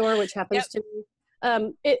office door, which happens to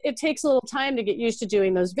me. It takes a little time to get used to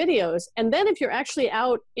doing those videos. And then if you're actually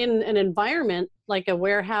out in an environment like a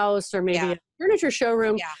warehouse or maybe a furniture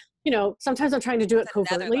showroom, sometimes I'm trying to do it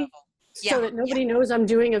covertly. So that nobody knows I'm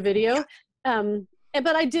doing a video.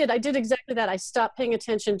 But I did exactly that. I stopped paying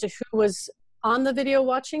attention to who was on the video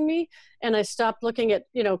watching me, and I stopped looking at,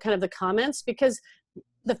 kind of the comments, because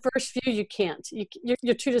the first few you can't.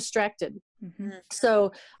 You're too distracted. Mm-hmm.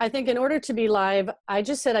 So I think in order to be live, I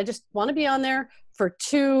just said I just want to be on there for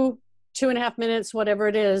 2.5 minutes, whatever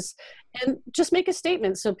it is, and just make a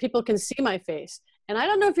statement so people can see my face. And I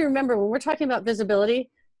don't know if you remember, when we're talking about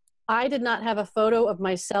visibility, I did not have a photo of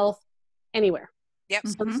myself anywhere. Yep.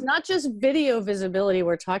 So it's not just video visibility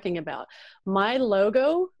we're talking about. My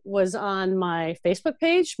logo was on my Facebook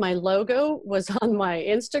page. My logo was on my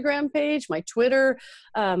Instagram page, my Twitter.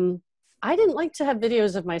 I didn't like to have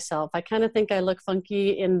videos of myself. I kind of think I look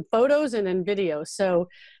funky in photos and in video. So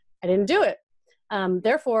I didn't do it.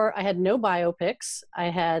 Therefore, I had no biopics. I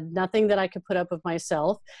had nothing that I could put up of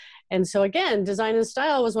myself. And so again, Design and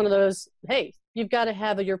Style was one of those, hey, you've got to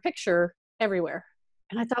have your picture everywhere.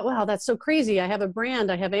 And I thought, wow, that's so crazy. I have a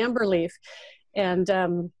brand. I have Amberleaf. And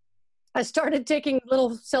I started taking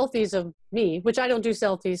little selfies of me, which I don't do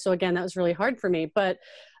selfies. So again, that was really hard for me. But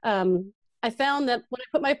I found that when I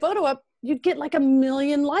put my photo up, you'd get like 1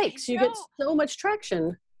 million likes. You get so much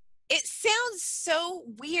traction. It sounds so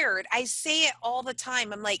weird. I say it all the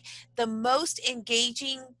time. I'm like, the most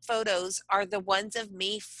engaging photos are the ones of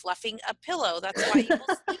me fluffing a pillow. That's why you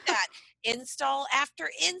will see that install after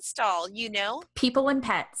install, People and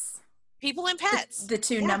pets. People and pets. The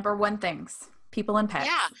two number one things. People and pets.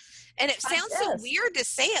 Yeah. And it sounds so weird to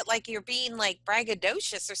say it like you're being like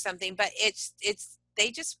braggadocious or something, but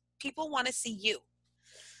people want to see you.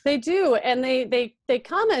 They do, and they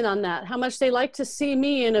comment on that, how much they like to see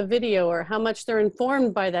me in a video or how much they're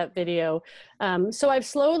informed by that video. So I've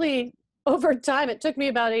slowly, over time, it took me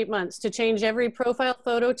about 8 months to change every profile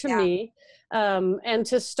photo to me, and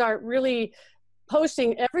to start really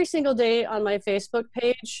posting every single day on my Facebook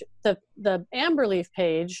page, the Amberleaf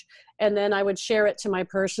page, and then I would share it to my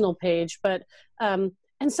personal page. But and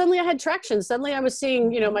suddenly I had traction. Suddenly I was seeing,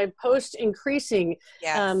 my post increasing.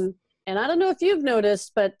 Yes. And I don't know if you've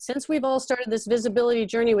noticed, but since we've all started this visibility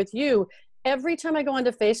journey with you, every time I go onto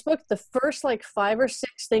Facebook, the first 5 or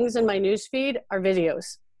 6 things in my newsfeed are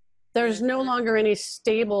videos. There's no longer any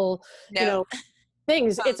stable, thing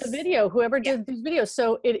things. It's a Posts. video, whoever Yeah. did these videos.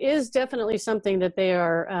 So it is definitely something that they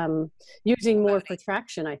are using more for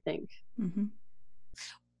traction, I think. Mm-hmm.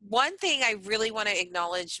 One thing I really want to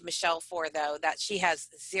acknowledge Michelle for, though, that she has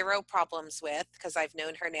zero problems with, because I've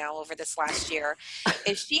known her now over this last year,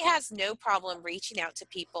 is she has no problem reaching out to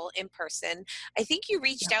people in person. I think you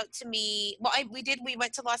reached out to me. Well, we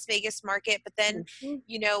went to Las Vegas Market, but then,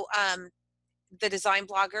 the design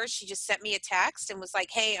blogger, she just sent me a text and was like,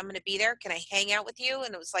 hey, I'm going to be there. Can I hang out with you?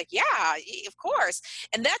 And it was like, yeah, of course.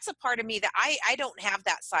 And that's a part of me that I don't have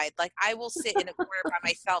that side. Like, I will sit in a corner by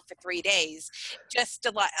myself for 3 days just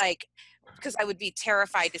to like, because I would be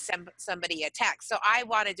terrified to send somebody a text. So I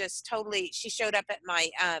want to just totally, she showed up at my,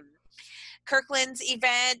 Kirkland's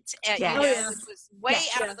event, which was way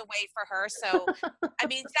out of the way for her. So, I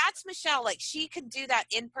mean, that's Michelle. Like, she can do that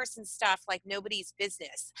in-person stuff like nobody's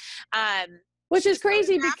business. Which is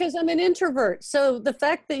crazy because I'm an introvert. So the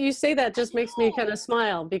fact that you say that just makes me kind of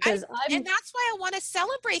smile because and that's why I want to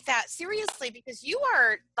celebrate that, seriously, because you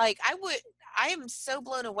are like, I am so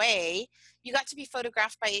blown away. You got to be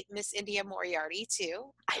photographed by Miss India Moriarty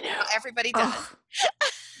too. I know. Everybody does. Oh.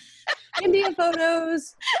 India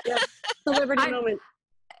photos. Yeah. Celebrity moment.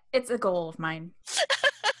 It's a goal of mine.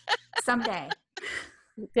 Someday.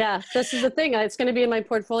 Yeah, this is the thing. It's going to be in my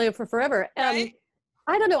portfolio for forever. Right?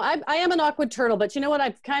 I don't know. I am an awkward turtle, but you know what?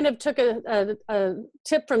 I've kind of took a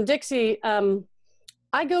tip from Dixie.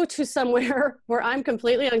 I go to somewhere where I'm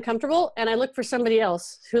completely uncomfortable and I look for somebody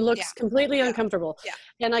else who looks completely uncomfortable. Yeah.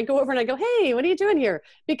 And I go over and I go, hey, what are you doing here?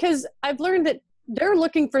 Because I've learned that they're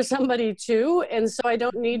looking for somebody too. And so I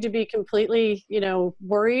don't need to be completely,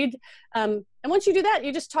 worried. And once you do that,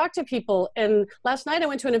 you just talk to people. And last night I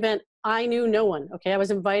went to an event. I knew no one. Okay. I was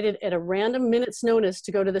invited at a random minute's notice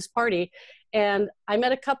to go to this party. And I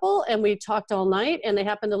met a couple and we talked all night and they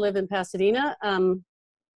happened to live in Pasadena.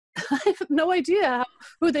 I have no idea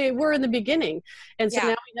who they were in the beginning. And so now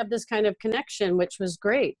we have this kind of connection, which was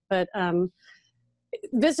great. But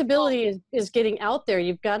visibility is getting out there.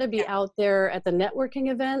 You've got to be out there at the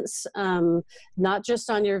networking events, not just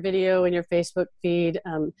on your video and your Facebook feed.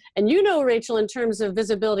 And Rachel, in terms of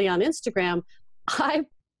visibility on Instagram,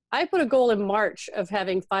 I put a goal in March of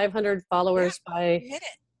having 500 followers by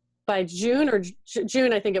June or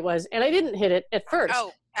June, I think it was. And I didn't hit it at first,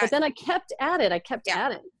 but then I kept at it.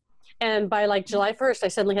 At it. And by like July 1st, I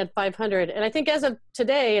suddenly had 500. And I think as of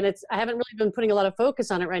today, and I haven't really been putting a lot of focus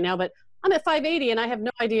on it right now, but I'm at 580 and I have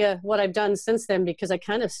no idea what I've done since then because I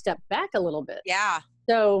kind of stepped back a little bit. Yeah.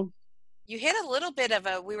 So you hit a little bit of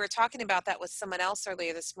we were talking about that with someone else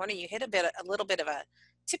earlier this morning. You hit a little bit of a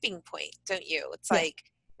tipping point, don't you? It's like,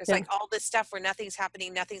 there's like all this stuff where nothing's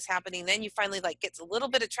happening. Then you finally like gets a little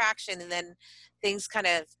bit of traction and then things kind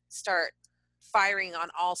of start firing on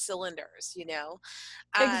all cylinders,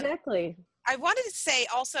 Exactly. I wanted to say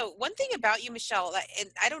also one thing about you, Michelle, and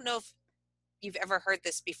I don't know if you've ever heard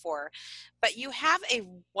this before, but you have a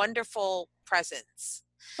wonderful presence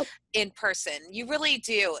in person. You really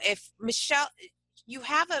do. Michelle, you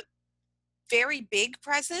have a very big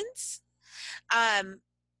presence.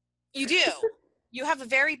 You do. You have a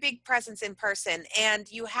very big presence in person, and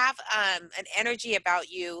you have an energy about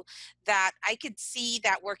you that I could see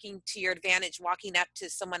that working to your advantage, walking up to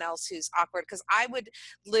someone else who's awkward. Because I would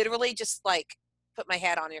literally just like put my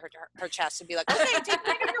head on her chest and be like, okay, take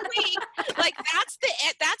your week. Like that's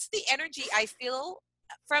the energy I feel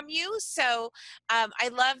from you. So I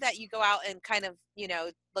love that you go out and kind of,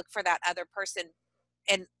 look for that other person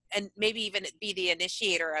and maybe even be the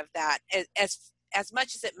initiator of that as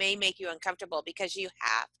much as it may make you uncomfortable, because you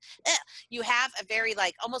have a very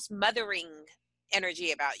like almost mothering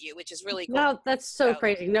energy about you, which is really cool. No, that's so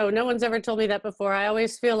crazy. No one's ever told me that before. I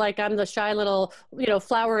always feel like I'm the shy little,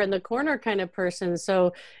 flower in the corner kind of person.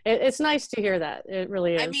 So it's nice to hear that. It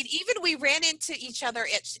really is. I mean, even we ran into each other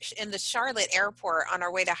in the Charlotte airport on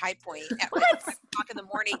our way to High Point at 5 o'clock in the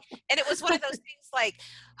morning. And it was one of those things like,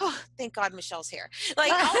 oh, thank God Michelle's here.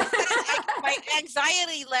 Like all of a sudden, my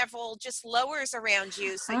anxiety level just lowers around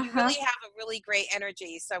you. So you really have a really great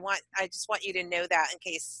energy. So I just want you to know that in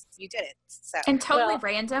case you didn't. So. And totally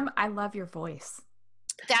random, I love your voice.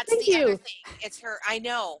 That's the other thing. It's her. I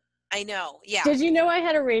know. Yeah. Did you know I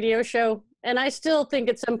had a radio show? And I still think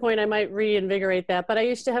at some point I might reinvigorate that. But I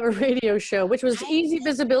used to have a radio show, which was easy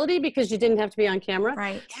visibility because you didn't have to be on camera.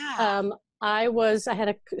 Right. Yeah. I had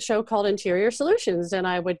a show called Interior Solutions, and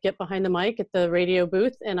I would get behind the mic at the radio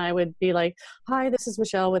booth and I would be like, hi, this is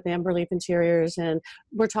Michelle with Amber Leaf Interiors, and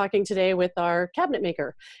we're talking today with our cabinet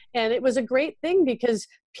maker. And it was a great thing because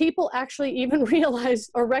people actually even realize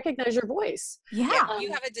or recognize your voice. Yeah.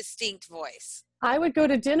 You have a distinct voice. I would go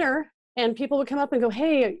to dinner and people would come up and go,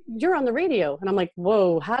 "Hey, you're on the radio." And I'm like,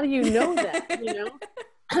 "Whoa, how do you know that?" You know?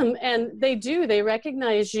 And they do, they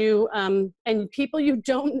recognize you, and people you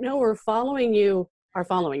don't know are following you.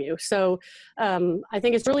 So I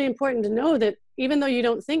think it's really important to know that even though you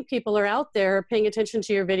don't think people are out there paying attention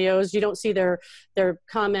to your videos, you don't see their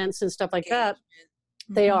comments and stuff like that,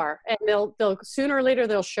 they are, and they'll sooner or later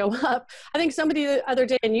they'll show up. I think somebody the other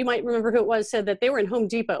day, and you might remember who it was, said that they were in Home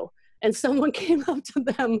Depot and someone came up to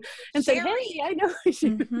them and said, "Hey, I know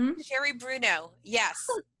you." Sherry Bruno.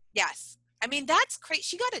 Yes. I mean, that's great.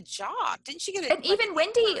 She got a job. Didn't she get a And even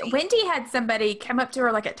Wendy had somebody come up to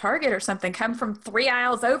her like at Target or something, come from 3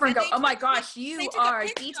 aisles over and go, "Oh my gosh, you are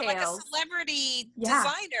details." Like a celebrity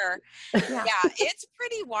designer. Yeah, it's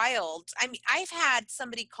pretty wild. I mean, I've had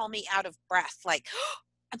somebody call me out of breath, like,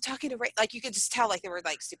 I'm talking to Ray. Like, you could just tell, like, they were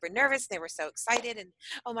like super nervous. They were so excited. And,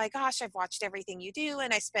 "Oh my gosh, I've watched everything you do.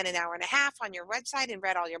 And I spent an hour and a half on your website and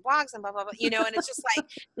read all your blogs and blah, blah, blah," you know, and it's just like,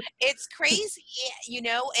 it's crazy, you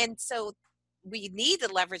know? And so we need to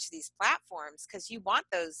leverage these platforms because you want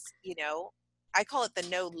those, you know, I call it the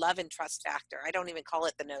know, love, and trust factor. I don't even call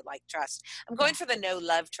it the know, like, trust. I'm going for the know,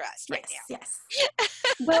 love, trust right now. Yes.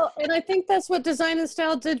 Well, and I think that's what Design and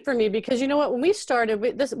Style did for me, because you know what, when we started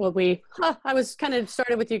with this, I was kind of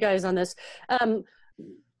started with you guys on this.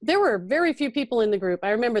 There were very few people in the group. I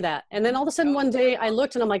remember that. And then all of a sudden one day I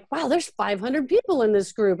looked and I'm like, wow, there's 500 people in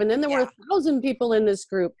this group. And then there were 1,000 people in this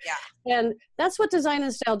group. Yeah. And that's what Design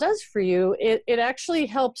and Style does for you. It actually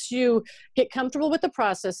helps you get comfortable with the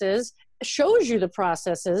processes, shows you the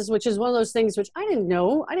processes, which is one of those things which I didn't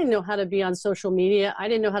know. I didn't know how to be on social media. I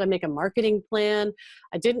didn't know how to make a marketing plan.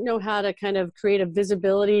 I didn't know how to kind of create a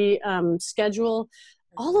visibility schedule.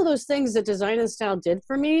 All of those things that Design and Style did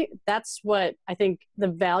for me, that's what I think the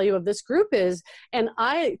value of this group is. And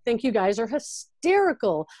I think you guys are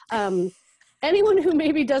hysterical. Anyone who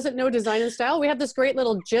maybe doesn't know Design and Style, we have this great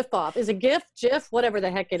little GIF off. Is it GIF, whatever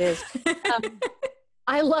the heck it is.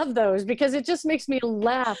 I love those because it just makes me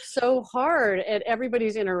laugh so hard at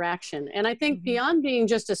everybody's interaction. And I think beyond being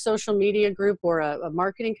just a social media group or a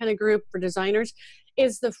marketing kind of group for designers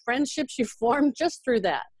is the friendships you form just through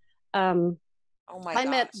that. I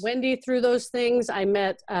met Wendy through those things. I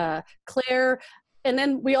met Claire, and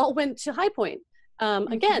then we all went to High Point.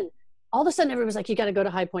 Again, all of a sudden everybody was like, "You got to go to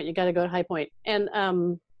High Point. You got to go to High Point." And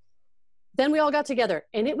then we all got together,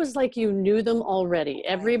 and it was like you knew them already.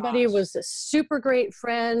 Everybody was a super great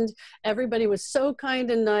friend. Everybody was so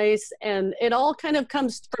kind and nice, and it all kind of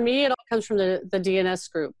comes, for me, it all comes from the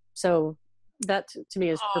DNS group. So that to me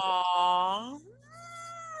is perfect. Aww.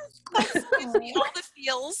 That gives me all the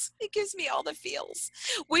feels. It gives me all the feels.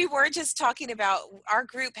 We were just talking about our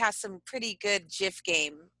group has some pretty good GIF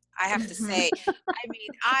game, I have to say. I mean,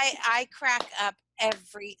 I crack up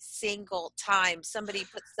every single time somebody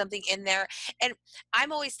puts something in there, and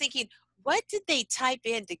I'm always thinking, what did they type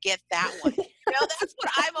in to get that one? You know, that's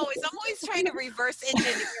what I'm always trying to reverse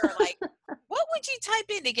engineer. Like, what would you type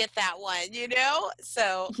in to get that one? You know,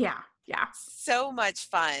 so yeah. So much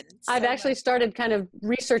fun. I've actually started kind of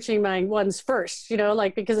researching my ones first, you know,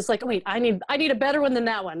 like, because it's like, wait, I need a better one than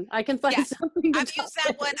that one. I can find something. I've used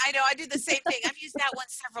that one. I know, I do the same thing. I've used that one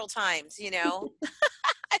several times, you know.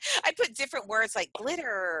 I put different words like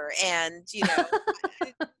glitter and, you know,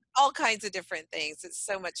 all kinds of different things. It's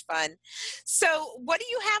so much fun. So what do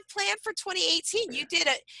you have planned for 2018?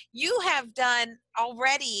 You have done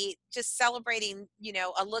already, just celebrating, you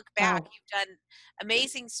know, a look back. You've done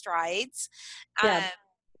amazing strides. Yeah.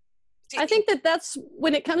 I think that's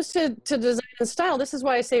when it comes to Design and Style, this is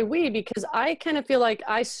why I say we, because I kind of feel like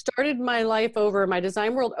I started my life over, my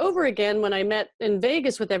design world over again when I met in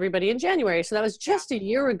Vegas with everybody in January. So that was just a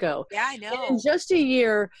year ago. Yeah, I know. And in just a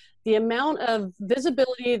year, the amount of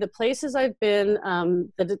visibility, the places I've been,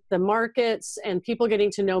 the markets, and people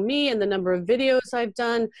getting to know me, and the number of videos I've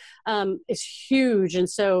done is huge. And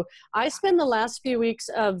so I spend the last few weeks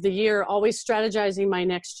of the year always strategizing my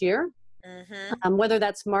next year. Whether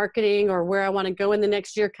that's marketing or where I want to go in the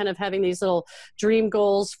next year, kind of having these little dream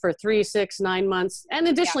goals for 3, 6, 9 months, and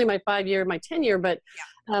additionally my 5-year, my 10-year. But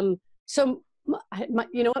so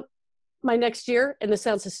you know what, my next year, and this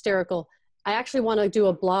sounds hysterical, I actually want to do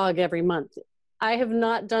a blog every month. I have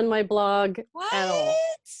not done my blog at all.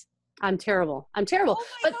 I'm terrible. Oh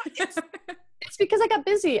but it's because I got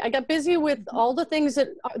busy. I got busy with all the things that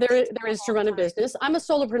there is to run a business. I'm a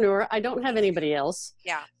solopreneur. I don't have anybody else.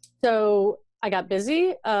 Yeah. So I got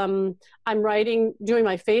busy. I'm doing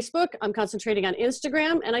my Facebook. I'm concentrating on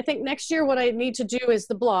Instagram. And I think next year what I need to do is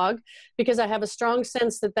the blog, because I have a strong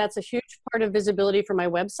sense that that's a huge part of visibility for my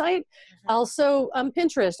website. Also,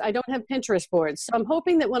 Pinterest. I don't have Pinterest boards. So I'm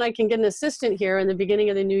hoping that when I can get an assistant here in the beginning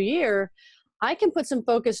of the new year, I can put some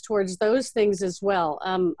focus towards those things as well.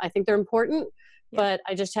 I think they're important, but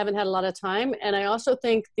I just haven't had a lot of time. And I also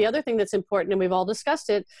think the other thing that's important, and we've all discussed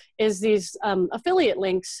it, is these affiliate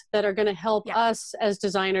links that are going to help us as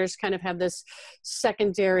designers kind of have this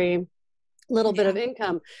secondary little bit of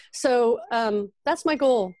income. So that's my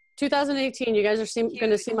goal. 2018, you guys are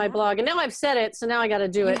going to see my blog. And now I've said it, so now I got to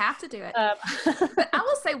do it. You have to do it. But I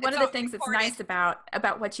will say one of the things that's nice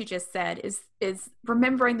about what you just said is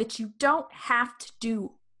remembering that you don't have to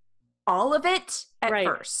do all of it at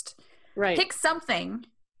first. Right. Pick something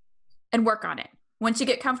and work on it. Once you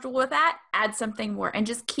get comfortable with that, add something more and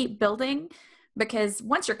just keep building, because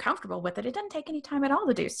once you're comfortable with it, it doesn't take any time at all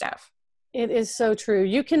to do stuff. It is so true.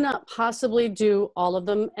 You cannot possibly do all of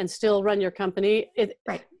them and still run your company.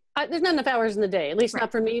 There's not enough hours in the day, at least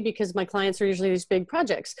not for me, because my clients are usually these big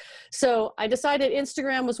projects. So I decided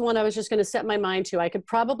Instagram was one I was just going to set my mind to. I could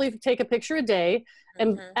probably take a picture a day.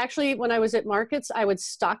 And actually, when I was at markets, I would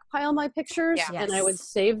stockpile my pictures and I would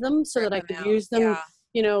save them so that I could use them,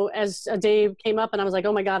 you know, as a day came up and I was like,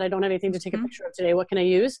 oh my God, I don't have anything to take a picture of today. What can I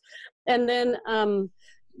use? And then,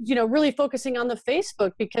 you know, really focusing on the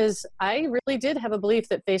Facebook, because I really did have a belief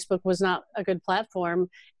that Facebook was not a good platform.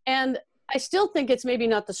 And I still think it's maybe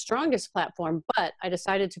not the strongest platform, but I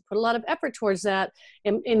decided to put a lot of effort towards that.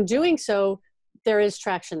 In doing so, there is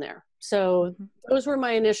traction there. So those were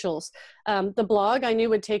my initials. The blog I knew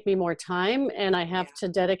would take me more time, and I have to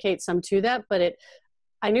dedicate some to that, but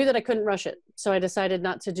I knew that I couldn't rush it. So I decided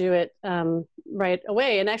not to do it right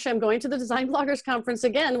away. And actually, I'm going to the Design Bloggers Conference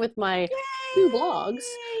again with my 2 blogs.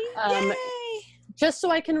 Just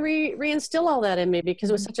so I can reinstill all that in me, because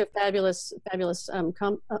it was such a fabulous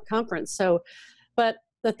conference. So, but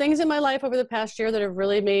the things in my life over the past year that have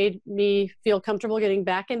really made me feel comfortable getting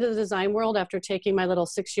back into the design world after taking my little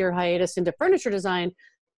 6-year hiatus into furniture design,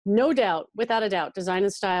 no doubt, without a doubt, Design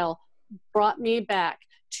and Style brought me back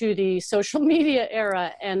to the social media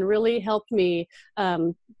era and really helped me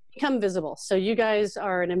become visible. So you guys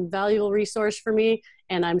are an invaluable resource for me,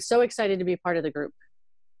 and I'm so excited to be part of the group.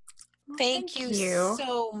 Thank you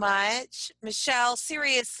so much, Michelle.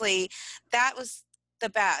 Seriously, that was the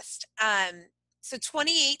best. So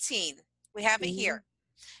 2018, we have it here.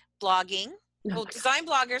 Blogging. Well, Design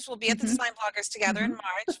Bloggers will be at the Design Bloggers together in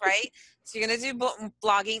March, right? So you're going to do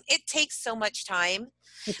blogging. It takes so much time.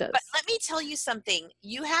 It does. But let me tell you something.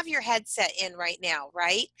 You have your headset in right now,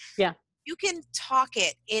 right? Yeah. You can talk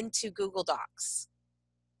it into Google Docs.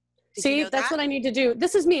 See, you know that's what I need to do.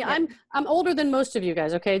 This is me. Yeah. I'm older than most of you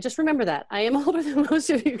guys, okay? Just remember that. I am older than most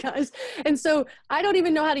of you guys. And so I don't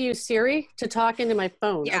even know how to use Siri to talk into my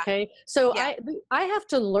phone, okay? So I have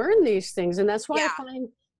to learn these things, and that's why I find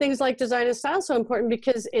things like Design and Style so important,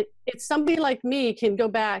 because it's somebody like me can go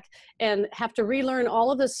back and have to relearn all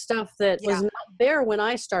of this stuff that was not there when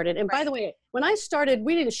I started. And by the way, when I started,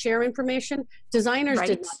 we didn't share information. Designers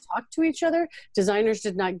did not talk to each other. Designers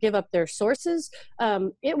did not give up their sources.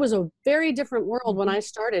 It was a very different world when I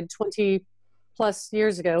started 20 plus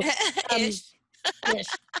years ago.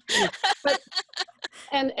 But,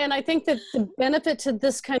 and I think that the benefit to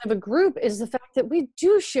this kind of a group is the fact that we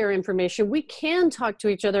do share information. We can talk to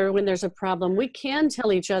each other when there's a problem. We can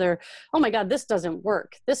tell each other, oh my God, this doesn't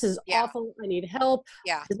work. This is awful. I need help.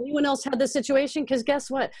 Has anyone else had this situation? Because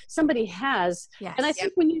guess what? Somebody has. And I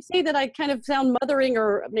think when you say that I kind of sound mothering,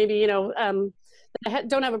 or maybe, you know, I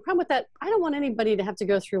don't have a problem with that. I don't want anybody to have to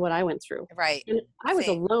go through what I went through. Right. And I was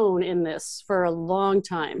alone in this for a long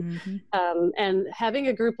time. And having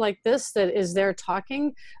a group like this that is there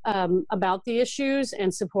talking about the issues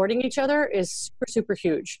and supporting each other is super, super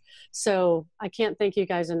huge. So I can't thank you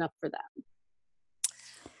guys enough for that.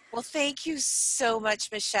 Well, thank you so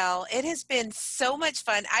much, Michelle. It has been so much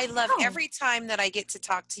fun. I love every time that I get to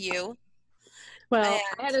talk to you. Well,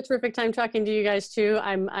 I had a terrific time talking to you guys too.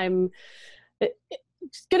 I'm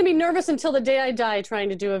going to be nervous until the day I die trying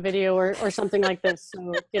to do a video or something like this.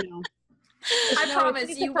 So, you know. I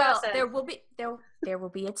promise you will. There will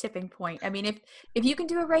be a tipping point. I mean, if you can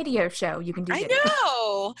do a radio show, you can do video. I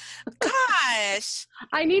know. Gosh.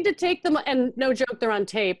 I need to take them, and no joke, they're on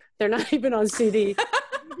tape. They're not even on CD.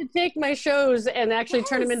 I need to take my shows and actually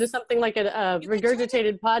turn them into something like a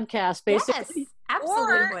regurgitated podcast, basically. Yes,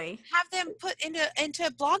 absolutely. Or have them put into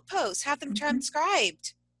a blog post, have them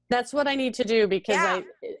transcribed. That's what I need to do, because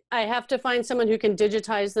I have to find someone who can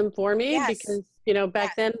digitize them for me, because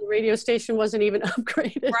Back then the radio station wasn't even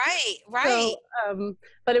upgraded. Right. So,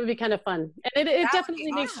 but it would be kind of fun. And it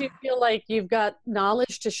definitely makes you feel like you've got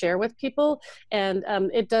knowledge to share with people. And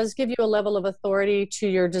it does give you a level of authority to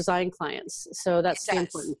your design clients. So that's the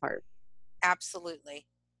important part. Absolutely.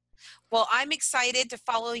 Well, I'm excited to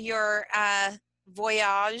follow your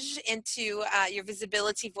voyage into your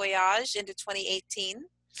visibility voyage into 2018.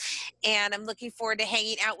 And I'm looking forward to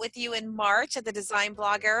hanging out with you in March at the Design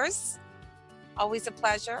Bloggers. Always a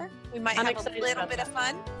pleasure. We might have a little bit of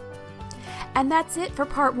fun. And that's it for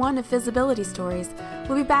part 1 of Visibility Stories.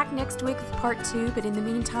 We'll be back next week with part 2, but in the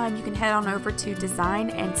meantime, you can head on over to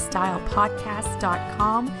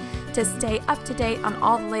designandstylepodcast.com to stay up to date on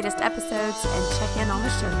all the latest episodes and check in on the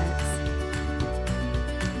show notes.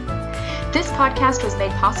 This podcast was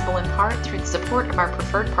made possible in part through the support of our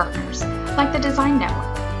preferred partners, like the Design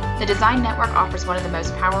Network. The Design Network offers one of the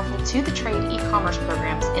most powerful to-the-trade e-commerce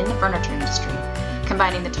programs in the furniture industry,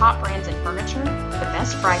 combining the top brands in furniture, the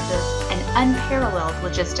best prices, and unparalleled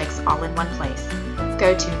logistics all in one place.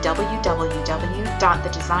 Go to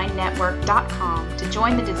www.thedesignnetwork.com to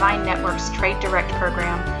join the Design Network's Trade Direct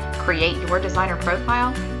program, create your designer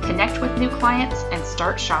profile, connect with new clients, and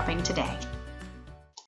start shopping today.